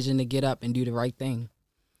decision to get up and do the right thing.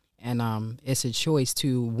 And it's a choice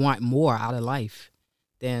to want more out of life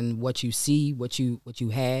than what you see, what you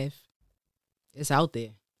have. It's out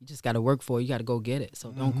there. You just got to work for it. You got to go get it.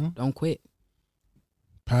 So don't quit.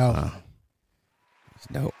 Powerful. It's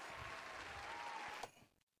dope.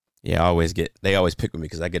 Yeah, they always pick with me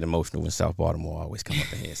because I get emotional when South Baltimore always come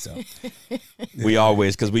up in here. So we all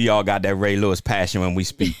got that Ray Lewis passion when we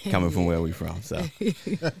speak, coming from where we from. So,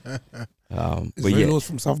 Is Ray Lewis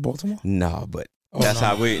from South Baltimore? No, but that's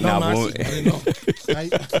how we. I didn't know.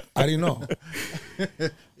 I didn't know.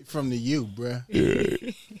 From the U,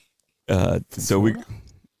 bruh. So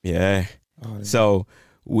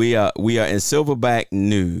we are in Silverback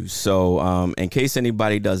News. So in case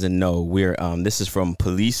anybody doesn't know, we're this is from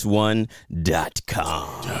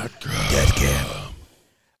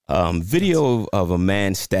police1.com. Video of a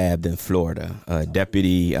man stabbed in Florida. A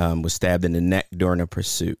deputy was stabbed in the neck during a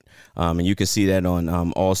pursuit. And you can see that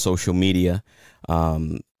on all social media.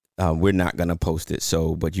 We're not going to post it,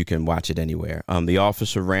 but you can watch it anywhere. The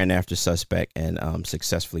officer ran after suspect and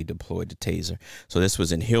successfully deployed the taser. So this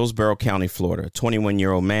was in Hillsborough County, Florida. A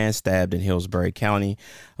 21-year-old man stabbed in Hillsborough County.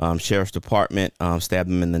 Sheriff's Department stabbed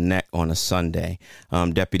him in the neck on a Sunday.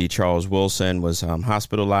 Deputy Charles Wilson was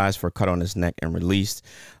hospitalized for a cut on his neck and released.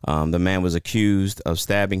 The man was accused of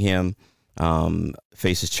stabbing him,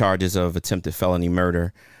 faces charges of attempted felony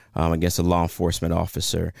murder against a law enforcement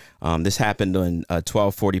officer. This happened on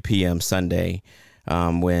 12:40 p.m. Sunday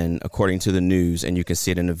when, according to the news, and you can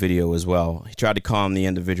see it in the video as well, he tried to calm the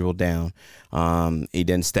individual down. He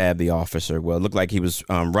then stabbed the officer. Well, it looked like he was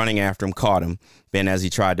running after him, caught him. Then as he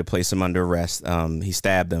tried to place him under arrest, he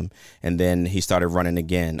stabbed him, and then he started running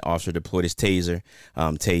again. Officer deployed his taser,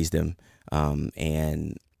 tased him,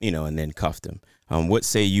 and then cuffed him. What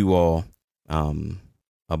say you all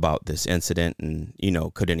about this incident, and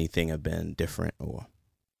could anything have been different? Or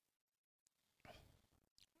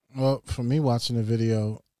well, for me, watching the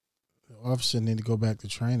video, the officer need to go back to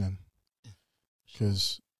training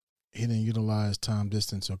because he didn't utilize time,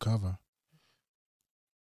 distance, or cover,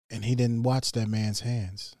 and he didn't watch that man's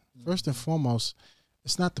hands. First and foremost,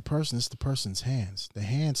 it's not the person; it's the person's hands. The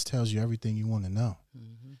hands tells you everything you want to know.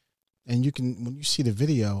 And when you see the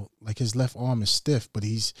video, like his left arm is stiff, but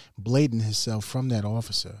he's blading himself from that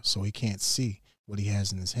officer, so he can't see what he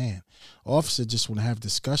has in his hand. Officer just want to have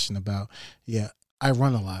discussion about, I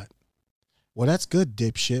run a lot. Well, that's good,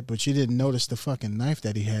 dipshit, but you didn't notice the fucking knife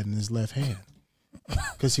that he had in his left hand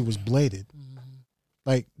because he was bladed.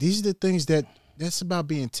 Like, these are the things that's about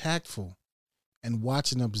being tactful and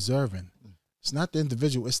watching, observing. It's not the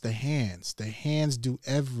individual, it's the hands. The hands do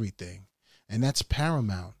everything, and that's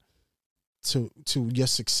paramount to your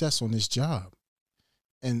success on this job.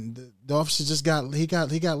 And the officer just got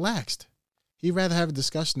laxed. He'd rather have a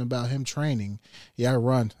discussion about him training. Yeah,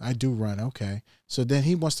 I do run. Okay. So then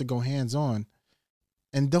he wants to go hands on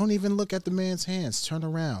and don't even look at the man's hands. Turn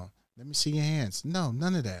around. Let me see your hands. No,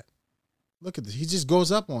 none of that. Look at this. He just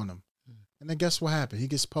goes up on him. And then guess what happened? He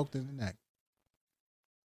gets poked in the neck.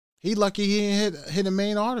 He lucky he didn't hit a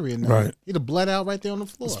main artery in there. Right. He'd have bled out right there on the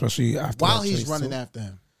floor. Especially after while he's running after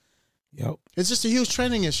him. Yep. It's just a huge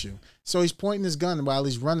training issue. So he's pointing his gun while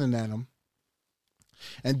he's running at him.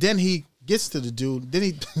 And then he gets to the dude.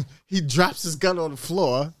 Then he drops his gun on the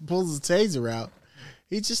floor, pulls his taser out.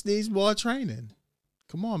 He just needs more training.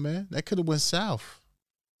 Come on, man. That could have went south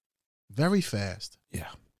very fast. Yeah.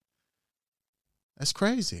 That's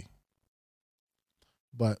crazy.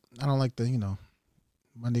 But I don't like the,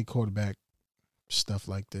 Monday quarterback stuff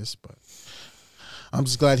like this, but I'm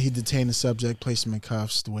just glad he detained the subject, placed him in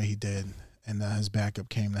cuffs the way he did, and his backup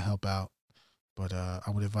came to help out. But I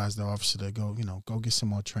would advise the officer to go get some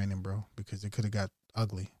more training, bro, because it could have got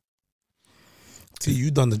ugly. T,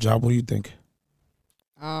 you done the job. What do you think?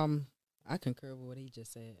 I concur with what he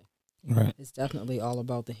just said. Right. It's definitely all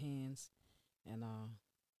about the hands, and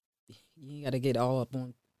you got to get all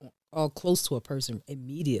close to a person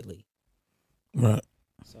immediately. Right.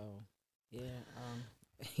 So, yeah,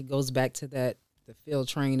 it goes back to that. The field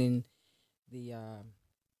training, the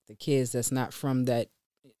kids that's not from that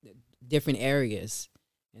different areas,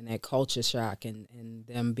 and that culture shock, and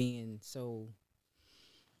them being so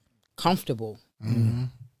comfortable. Mm-hmm.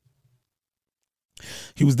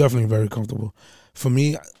 He was definitely very comfortable. For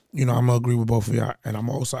me, I'm gonna agree with both of y'all, and I'm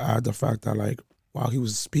also add the fact that like while he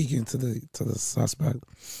was speaking to the suspect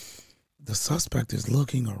is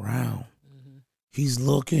looking around. He's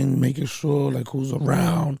looking, making sure like who's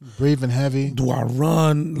around. Breathing heavy. Do I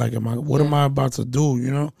run? Like, what am I about to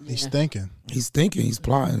do? He's thinking. He's thinking. He's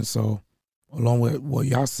plotting. So, along with what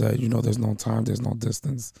y'all said, there's no time, there's no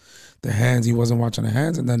distance. The hands, he wasn't watching the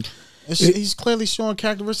hands, and then he's clearly showing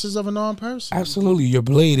characteristics of an armed person. Absolutely, you're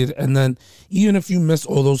bladed, and then even if you miss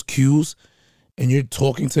all those cues, and you're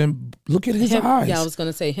talking to him, look at his eyes. Yeah, I was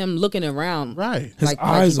gonna say him looking around. Right, his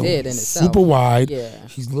eyes like he are did in super itself. wide. Yeah,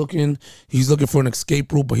 he's looking for an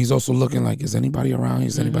escape route, but he's also looking like, is anybody around?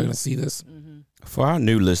 Is anybody gonna see this? For our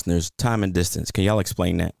new listeners, time and distance. Can y'all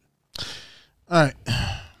explain that? All right.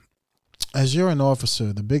 As you're an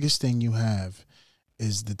officer, the biggest thing you have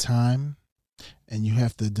is the time, and you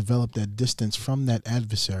have to develop that distance from that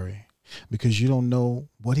adversary because you don't know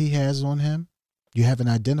what he has on him. You haven't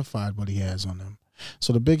identified what he has on him.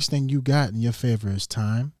 So the biggest thing you got in your favor is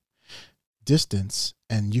time, distance,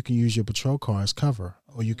 and you can use your patrol car as cover,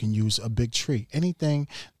 or you can use a big tree. Anything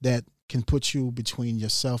that can put you between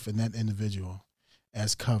yourself and that individual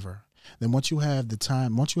as cover. Then once you have the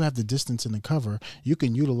time, once you have the distance and the cover, you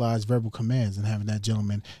can utilize verbal commands and having that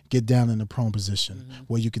gentleman get down in the prone position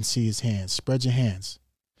where you can see his hands. Spread your hands.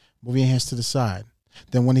 Move your hands to the side.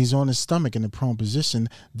 Then when he's on his stomach in the prone position,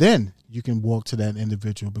 then you can walk to that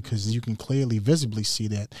individual because you can clearly, visibly see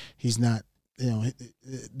that he's not,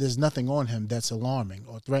 there's nothing on him that's alarming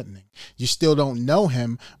or threatening. You still don't know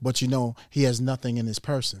him, but he has nothing in his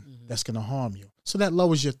person that's going to harm you. So that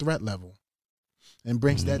lowers your threat level and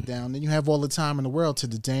brings that down. Then you have all the time in the world to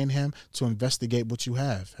detain him, to investigate what you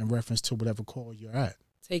have in reference to whatever call you're at.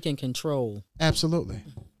 Taking control. Absolutely.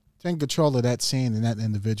 Taking control of that scene and that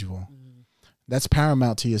individual. That's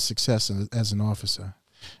paramount to your success as an officer.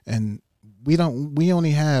 And we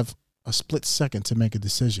only have a split second to make a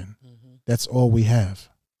decision. That's all we have.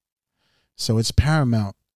 So it's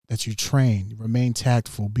paramount that you train, remain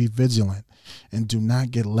tactful, be vigilant, and do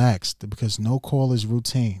not get laxed because no call is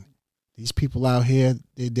routine. These people out here,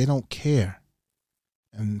 they don't care.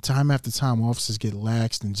 And time after time, officers get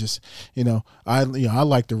laxed and just, I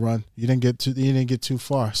like to run. You didn't get too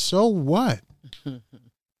far. So what?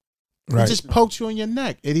 Right. He just poked you in your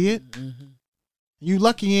neck, idiot. You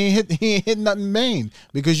lucky he ain't hit nothing main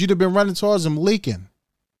because you'd have been running towards him leaking,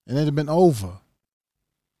 and it'd have been over.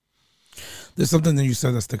 There's something that you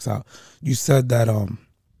said that sticks out. You said that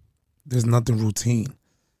there's nothing routine.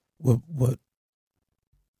 What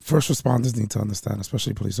first responders need to understand,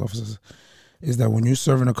 especially police officers, is that when you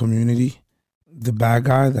serve in a community, the bad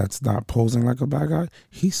guy that's not posing like a bad guy,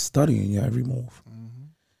 he's studying your every move.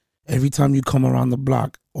 Every time you come around the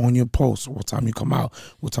block on your post, what time you come out,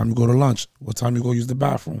 what time you go to lunch, what time you go use the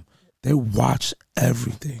bathroom, they watch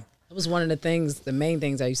everything. It was one of the main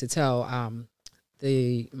things I used to tell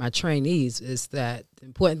my trainees is that the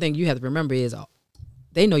important thing you have to remember is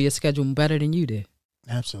they know your schedule better than you did.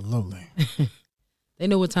 Absolutely. They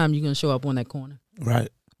know what time you're going to show up on that corner. Right.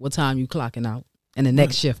 What time you clocking out. And the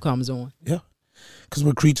next shift comes on. Yeah. Because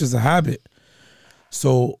we're creatures of habit.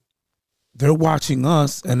 So they're watching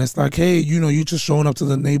us, and it's like, hey, you just showing up to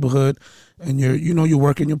the neighborhood, and you're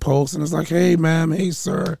working your post, and it's like, hey, ma'am, hey,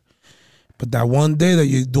 sir. But that one day that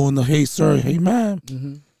you're doing the hey, sir, hey,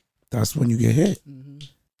 ma'am, that's when you get hit.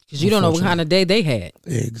 Because you don't know what kind of day they had.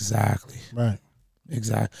 Exactly. Right.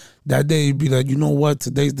 Exactly. That day you'd be like, you know what?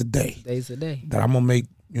 Today's the day. Today's the day. That I'm going to make,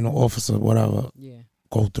 officer, whatever,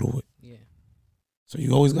 go through it. Yeah. So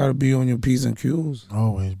you always got to be on your P's and Q's.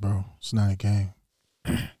 Always, bro. It's not a game.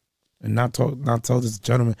 And not tell this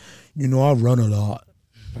gentleman, I run a lot.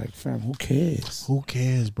 Like, fam, who cares? Who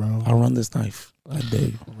cares, bro? I run this knife a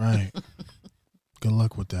day. Right. Good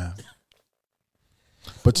luck with that.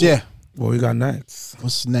 But yeah. What we got next?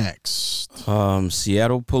 What's next?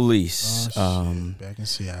 Seattle police. Back in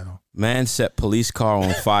Seattle. Man set police car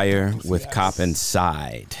on fire with cop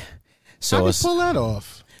inside. How did you pull that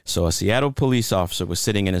off? So a Seattle police officer was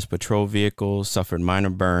sitting in his patrol vehicle, suffered minor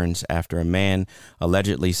burns after a man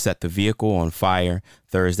allegedly set the vehicle on fire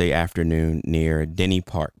Thursday afternoon near Denny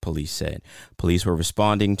Park, police said. Police were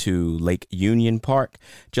responding to Lake Union Park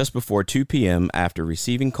just before 2 p.m. after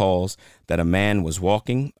receiving calls that a man was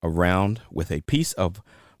walking around with a piece of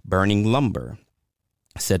burning lumber,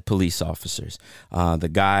 said police officers. The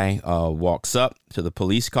guy walks up to the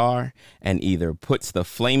police car and either puts the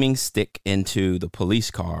flaming stick into the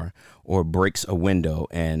police car or breaks a window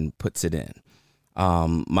and puts it in.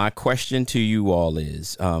 My question to you all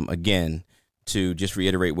is, again, to just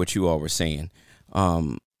reiterate what you all were saying,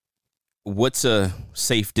 what's a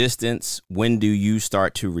safe distance? When do you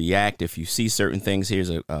start to react if you see certain things? Here's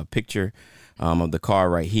a picture of the car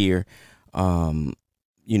right here.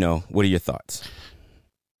 You know, what are your thoughts?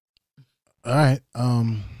 All right.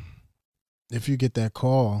 If you get that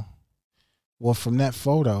call, well, from that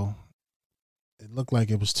photo, it looked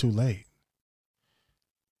like it was too late.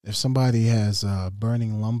 If somebody has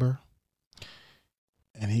burning lumber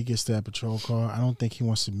and he gets that patrol car, I don't think he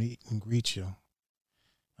wants to meet and greet you.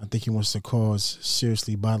 I think he wants to cause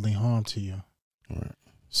seriously bodily harm to you. Right.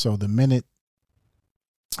 So the minute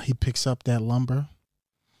he picks up that lumber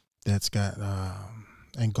that's got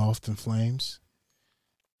engulfed in flames,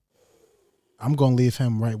 I'm gonna leave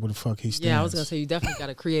him right where the fuck he stands. Yeah, I was gonna say you definitely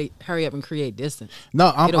gotta hurry up and create distance.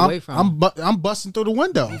 No, Get away from him. I'm busting through the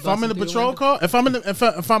window. If I'm in the busting through the patrol window? car,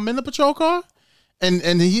 if I'm in the patrol car,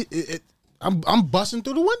 and I'm busting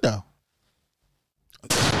through the window.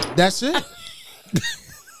 That's it.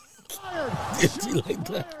 Like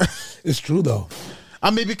that. It's true though. I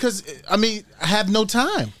mean, because I have no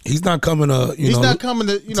time. He's not coming to He's not coming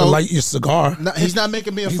to to light your cigar. He's not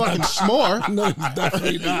making me a fucking s'more. No, he's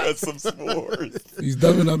definitely not. Got some s'mores. He's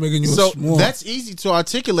definitely not making you So a s'more. that's easy to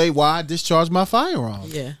articulate why I discharged my firearm.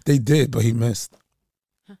 Yeah. They did, but he missed.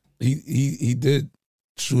 He did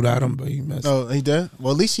shoot at him, but he missed. Oh, he did?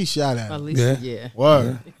 Well, at least he shot at At him. least, Yeah. yeah.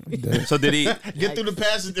 Word. He did. So did he? Get through the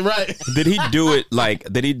passage, right? Did he do it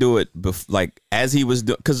like as he was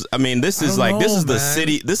doing? Because I mean, this is I don't this know, is the man.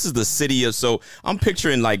 city. This is the city of. So I'm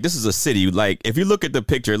picturing like this is a city. Like if you look at the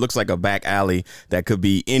picture, it looks like a back alley that could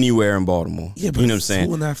be anywhere in Baltimore. Yeah, but you know what I'm it's saying.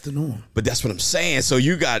 2 in the afternoon. But that's what I'm saying. So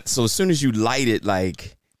as soon as you light it,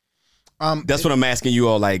 like. That's what I'm asking you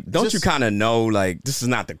all. Like, don't you kind of know, like, this is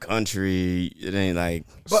not the country. It ain't like.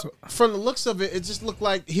 But from the looks of it, it just looked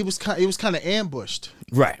like he was kind of ambushed.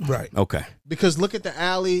 Right. Right. Okay. Because look at the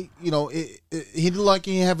alley, he looked like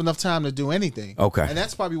he didn't have enough time to do anything. Okay. And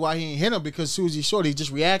that's probably why he didn't hit him, because as soon as he shot, he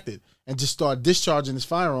just reacted and just started discharging his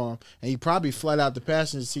firearm, and he probably fled out the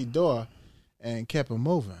passenger seat door and kept him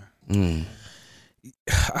moving.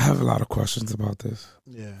 I have a lot of questions about this.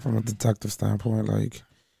 Yeah. From a detective standpoint. Like,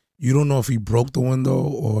 you don't know if he broke the window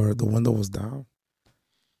or the window was down.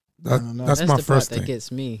 don't know. That's That's my the first part thing. that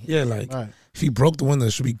gets me. Yeah, like Right. if he broke the window,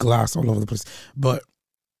 there should be glass all over the place. But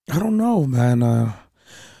I don't know, man.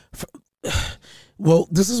 Well,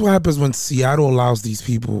 this is what happens when Seattle allows these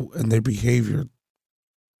people and their behavior.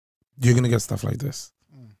 You're gonna get stuff like this.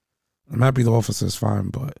 I'm happy the officer is fine,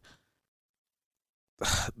 but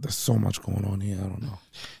there's so much going on here. I don't know.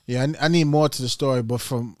 Yeah, I need more to the story, but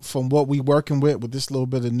from what we working with this little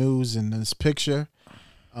bit of news and this picture,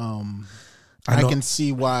 I can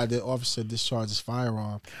see why the officer discharged his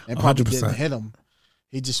firearm and probably 100%. didn't hit him.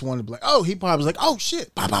 He just wanted to be like, oh, he probably was like, oh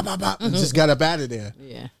shit, bop, bop, bop, bop, and just got up out of there.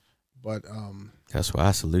 Yeah. But That's why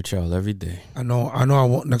I salute y'all every day. I know. I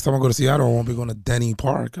won't. Next time I go to Seattle, I won't be going to Denny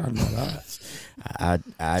Park. I know that.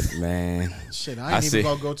 I man. shit, I I ain't see-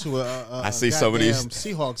 even gonna go to a I see some of these- goddamn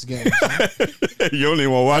Seahawks game. You only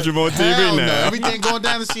want to watch them on Hell no. Everything going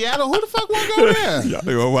down in Seattle. Who the fuck want to go there? Y'all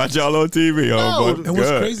gonna watch y'all on TV, No. And what's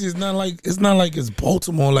crazy is not like it's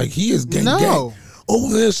Baltimore. Like he is gang. No.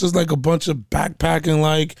 Over there, it's just like a bunch of backpacking.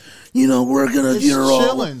 Like we're gonna It's get her all.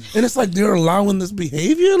 chilling. And it's like they're allowing this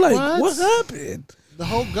behavior. Like what What? happened? The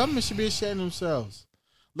whole government should be ashamed of themselves.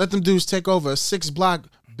 Let them dudes take over a 6-block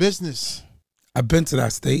business. I've been to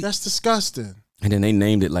that state. That's disgusting. And then they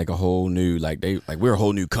named it like a whole new, we're a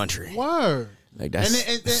whole new country. Word. Like And,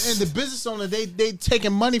 that's and the business owner, they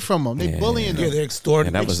taking money from them. They bullying them. Yeah, they're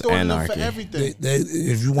extorting. Yeah, that was Extorting them anarchy. for everything.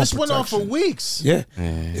 If you want This went on for protection, weeks. yeah.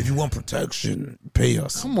 If you want protection, pay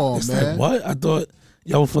us. Come on, It's man. Like, what? I thought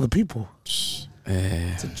y'all were for the people.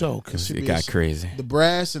 It's a joke. Should it be got crazy. The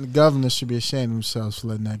brass and the governor should be ashamed of themselves for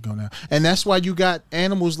letting that go down. And that's why you got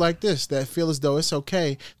animals like this that feel as though it's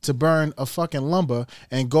okay to burn a fucking lumber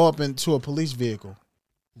and go up into a police vehicle.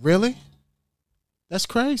 Really? That's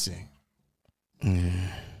crazy. You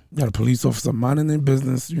got a police officer minding their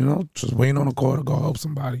business, just waiting on a call to go help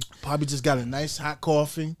somebody. Probably just got a nice hot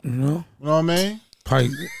coffee. You know? You know what I mean? Probably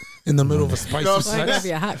in the middle of a spicy No, Why it gotta sex. be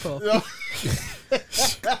a hot coffee?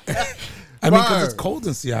 I mean, because it's Word. cold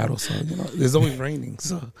in Seattle, so it's always raining.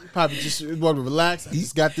 So Probably just want to relax. I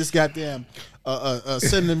just got this goddamn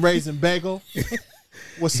cinnamon raisin bagel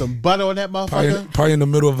with some butter on that motherfucker. probably in the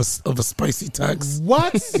middle of a spicy text.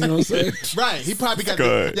 What? You know what I'm saying? Right. He probably got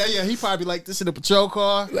Good. he probably like this in a patrol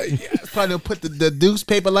car. Probably put the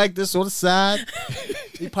newspaper like this on the side.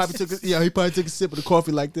 He probably took a sip of the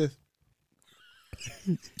coffee like this.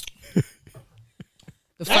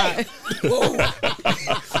 The fire.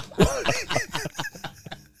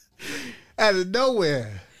 Out of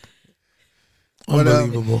nowhere.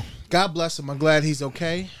 Unbelievable. God bless him. I'm glad he's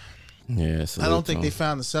okay. Yeah, I don't think they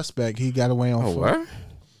found the suspect. He got away on foot. What?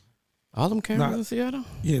 All them cameras in Seattle?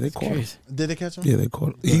 Yeah, they caught him. Did they catch him? Yeah, they caught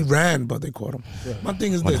him. He ran, but they caught him. Yeah. My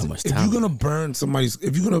thing is this: if you're gonna burn somebody's,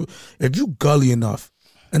 if you gully enough,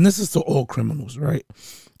 and this is to all criminals, right?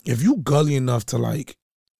 If you gully enough to like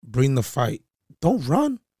bring the fight, don't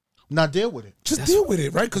run. Now deal with it. Just deal with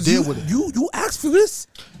it, right? Because with it. You asked for this.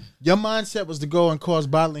 Your mindset was to go and cause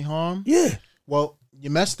bodily harm. Yeah. Well, you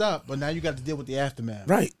messed up, but now you got to deal with the aftermath.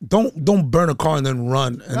 Right. Don't burn a car and then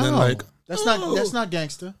run and then like. That's not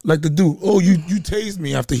gangster. Like the dude, you tased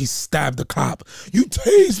me after he stabbed the cop. You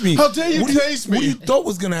tased me. How dare you tase me? What do you thought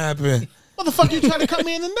was gonna happen? What the fuck you trying to cut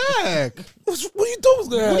me in the neck? What do you thought was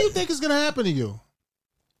gonna happen? What do you think is gonna happen to you?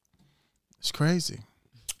 It's crazy.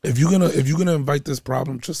 If you're gonna invite this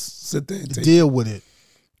problem, just sit there and deal with it.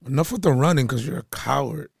 Enough with the running because you're a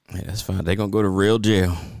coward. Yeah, that's fine. They're gonna go to real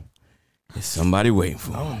jail. There's somebody waiting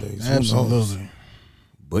for them. Nowadays, absolutely.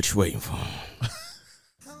 Butch waiting for them.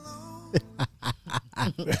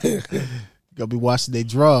 Gonna be washing their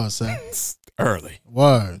drawers, huh? Early.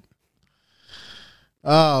 Word.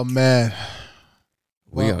 Oh man.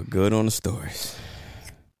 We are good on the stories.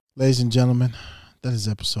 Ladies and gentlemen, that is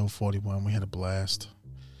episode 41. We had a blast. I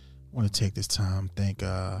want to take this time, thank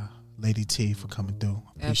Lady T for coming through.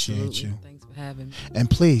 Appreciate you. Thanks for having me. And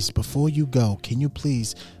please, before you go, can you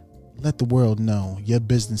please let the world know your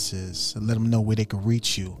businesses and let them know where they can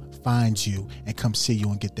reach you, find you, and come see you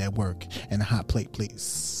and get that work. And a hot plate,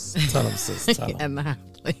 please. Tell them, sis. Tell them. And the hot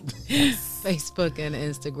plate. Facebook and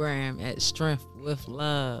Instagram at Strength with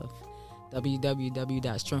Love.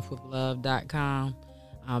 www.strengthwithlove.com.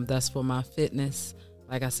 That's for my fitness.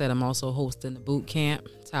 Like I said, I'm also hosting the boot camp,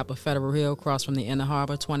 top of Federal Hill, across from the Inner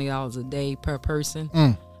Harbor, $20 a day per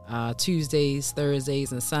person. Tuesdays,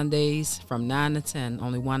 Thursdays, and Sundays from 9 to 10,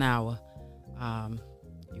 only 1 hour. You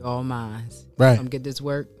all mine. Right. Come get this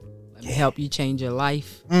work. Let me help you change your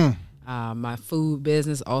life. My food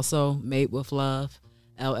business also, Made with Love,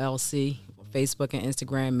 LLC. Facebook and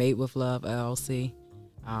Instagram, Made with Love, LLC.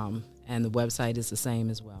 And the website is the same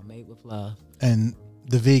as well, Made with Love. And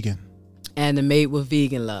the vegan. And the Made with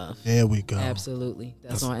Vegan Love. There we go. Absolutely.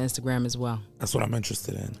 That's on Instagram as well. That's what I'm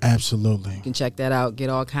interested in. Absolutely. You can check that out. Get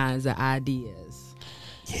all kinds of ideas.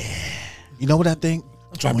 Yeah. You know what I think?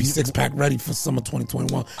 I'm trying to be six-pack ready for summer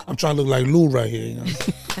 2021. I'm trying to look like Lou right here. You know?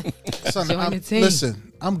 Son,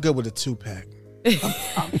 listen, I'm good with a 2-pack.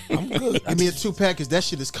 I'm good. Give me a 2-pack because that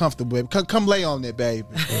shit is comfortable, baby. Come lay on it, baby.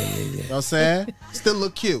 Yeah. You know what I'm saying? Still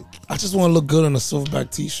look cute. I just want to look good in a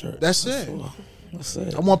silverback t-shirt. That's it. That's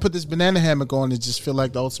it. I want to put this banana hammock on and just feel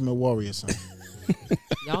like the Ultimate Warrior. Son.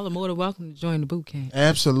 Y'all are more than welcome to join the boot camp.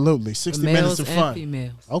 Absolutely. 60 minutes of fun. Males and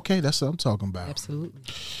females. Okay, that's what I'm talking about. Absolutely.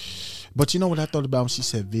 But you know what I thought about when she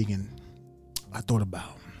said vegan? I thought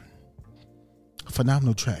about a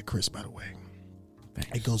phenomenal track, Chris, by the way.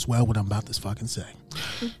 Thanks. It goes well what I'm about to fucking say.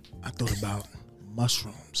 I thought about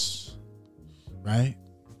mushrooms, right?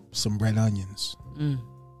 Some red onions.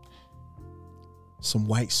 Some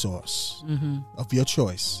white sauce of your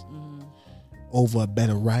choice over a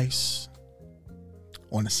bed of rice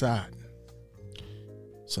on the side.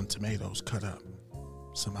 Some tomatoes cut up.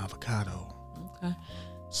 Some avocado. Okay.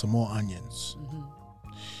 Some more onions.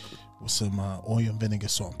 With some oil and vinegar,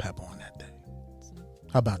 salt and pepper on that thing.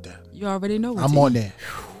 How about that? You already know what I'm on there.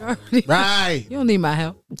 Right. You don't need my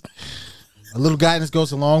help. A little guidance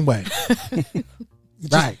goes a long way.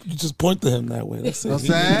 Right. You just point to him that way. That's it. You know what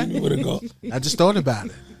I'm saying? Where to go. I just thought about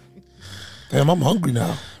it. Damn, I'm hungry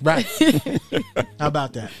now. Right. How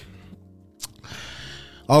about that?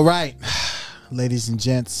 All right. Ladies and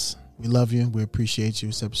gents, we love you. We appreciate you.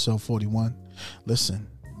 It's episode 41. Listen,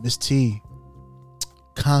 Miss T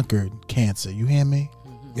conquered cancer. You hear me?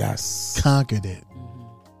 Yes. Conquered it.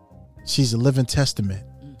 She's a living testament.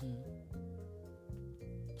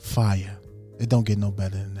 Fire. It don't get no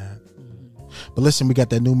better than that. But listen, we got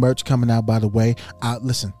that new merch coming out, by the way.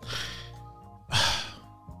 Listen,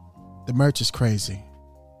 the merch is crazy.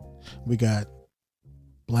 We got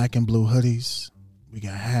black and blue hoodies. We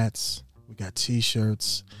got hats. We got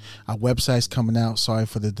t-shirts. Our website's coming out. Sorry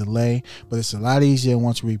for the delay, but it's a lot easier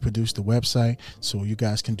once we produce the website, so you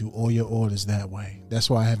guys can do all your orders that way. That's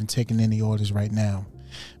why I haven't taken any orders right now,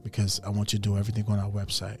 because I want you to do everything on our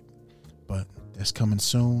website. But that's coming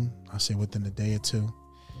soon. I'll say within a day or two.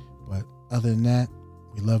 But other than that,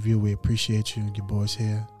 we love you. We appreciate you. Your boys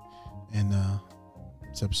here. And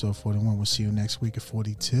it's episode 41. We'll see you next week at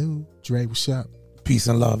 42. Dre, what's up? Peace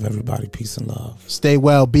and love, everybody. Peace and love. Stay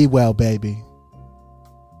well. Be well, baby.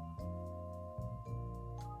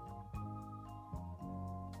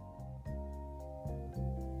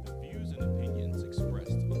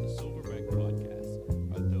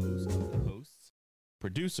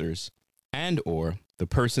 producers and/or the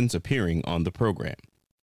persons appearing on the program,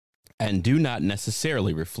 and do not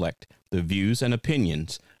necessarily reflect the views and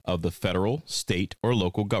opinions of the federal, state, or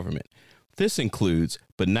local government. This includes,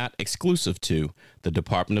 but not exclusive to, the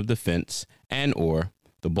Department of Defense and/or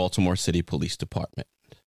the Baltimore City Police Department.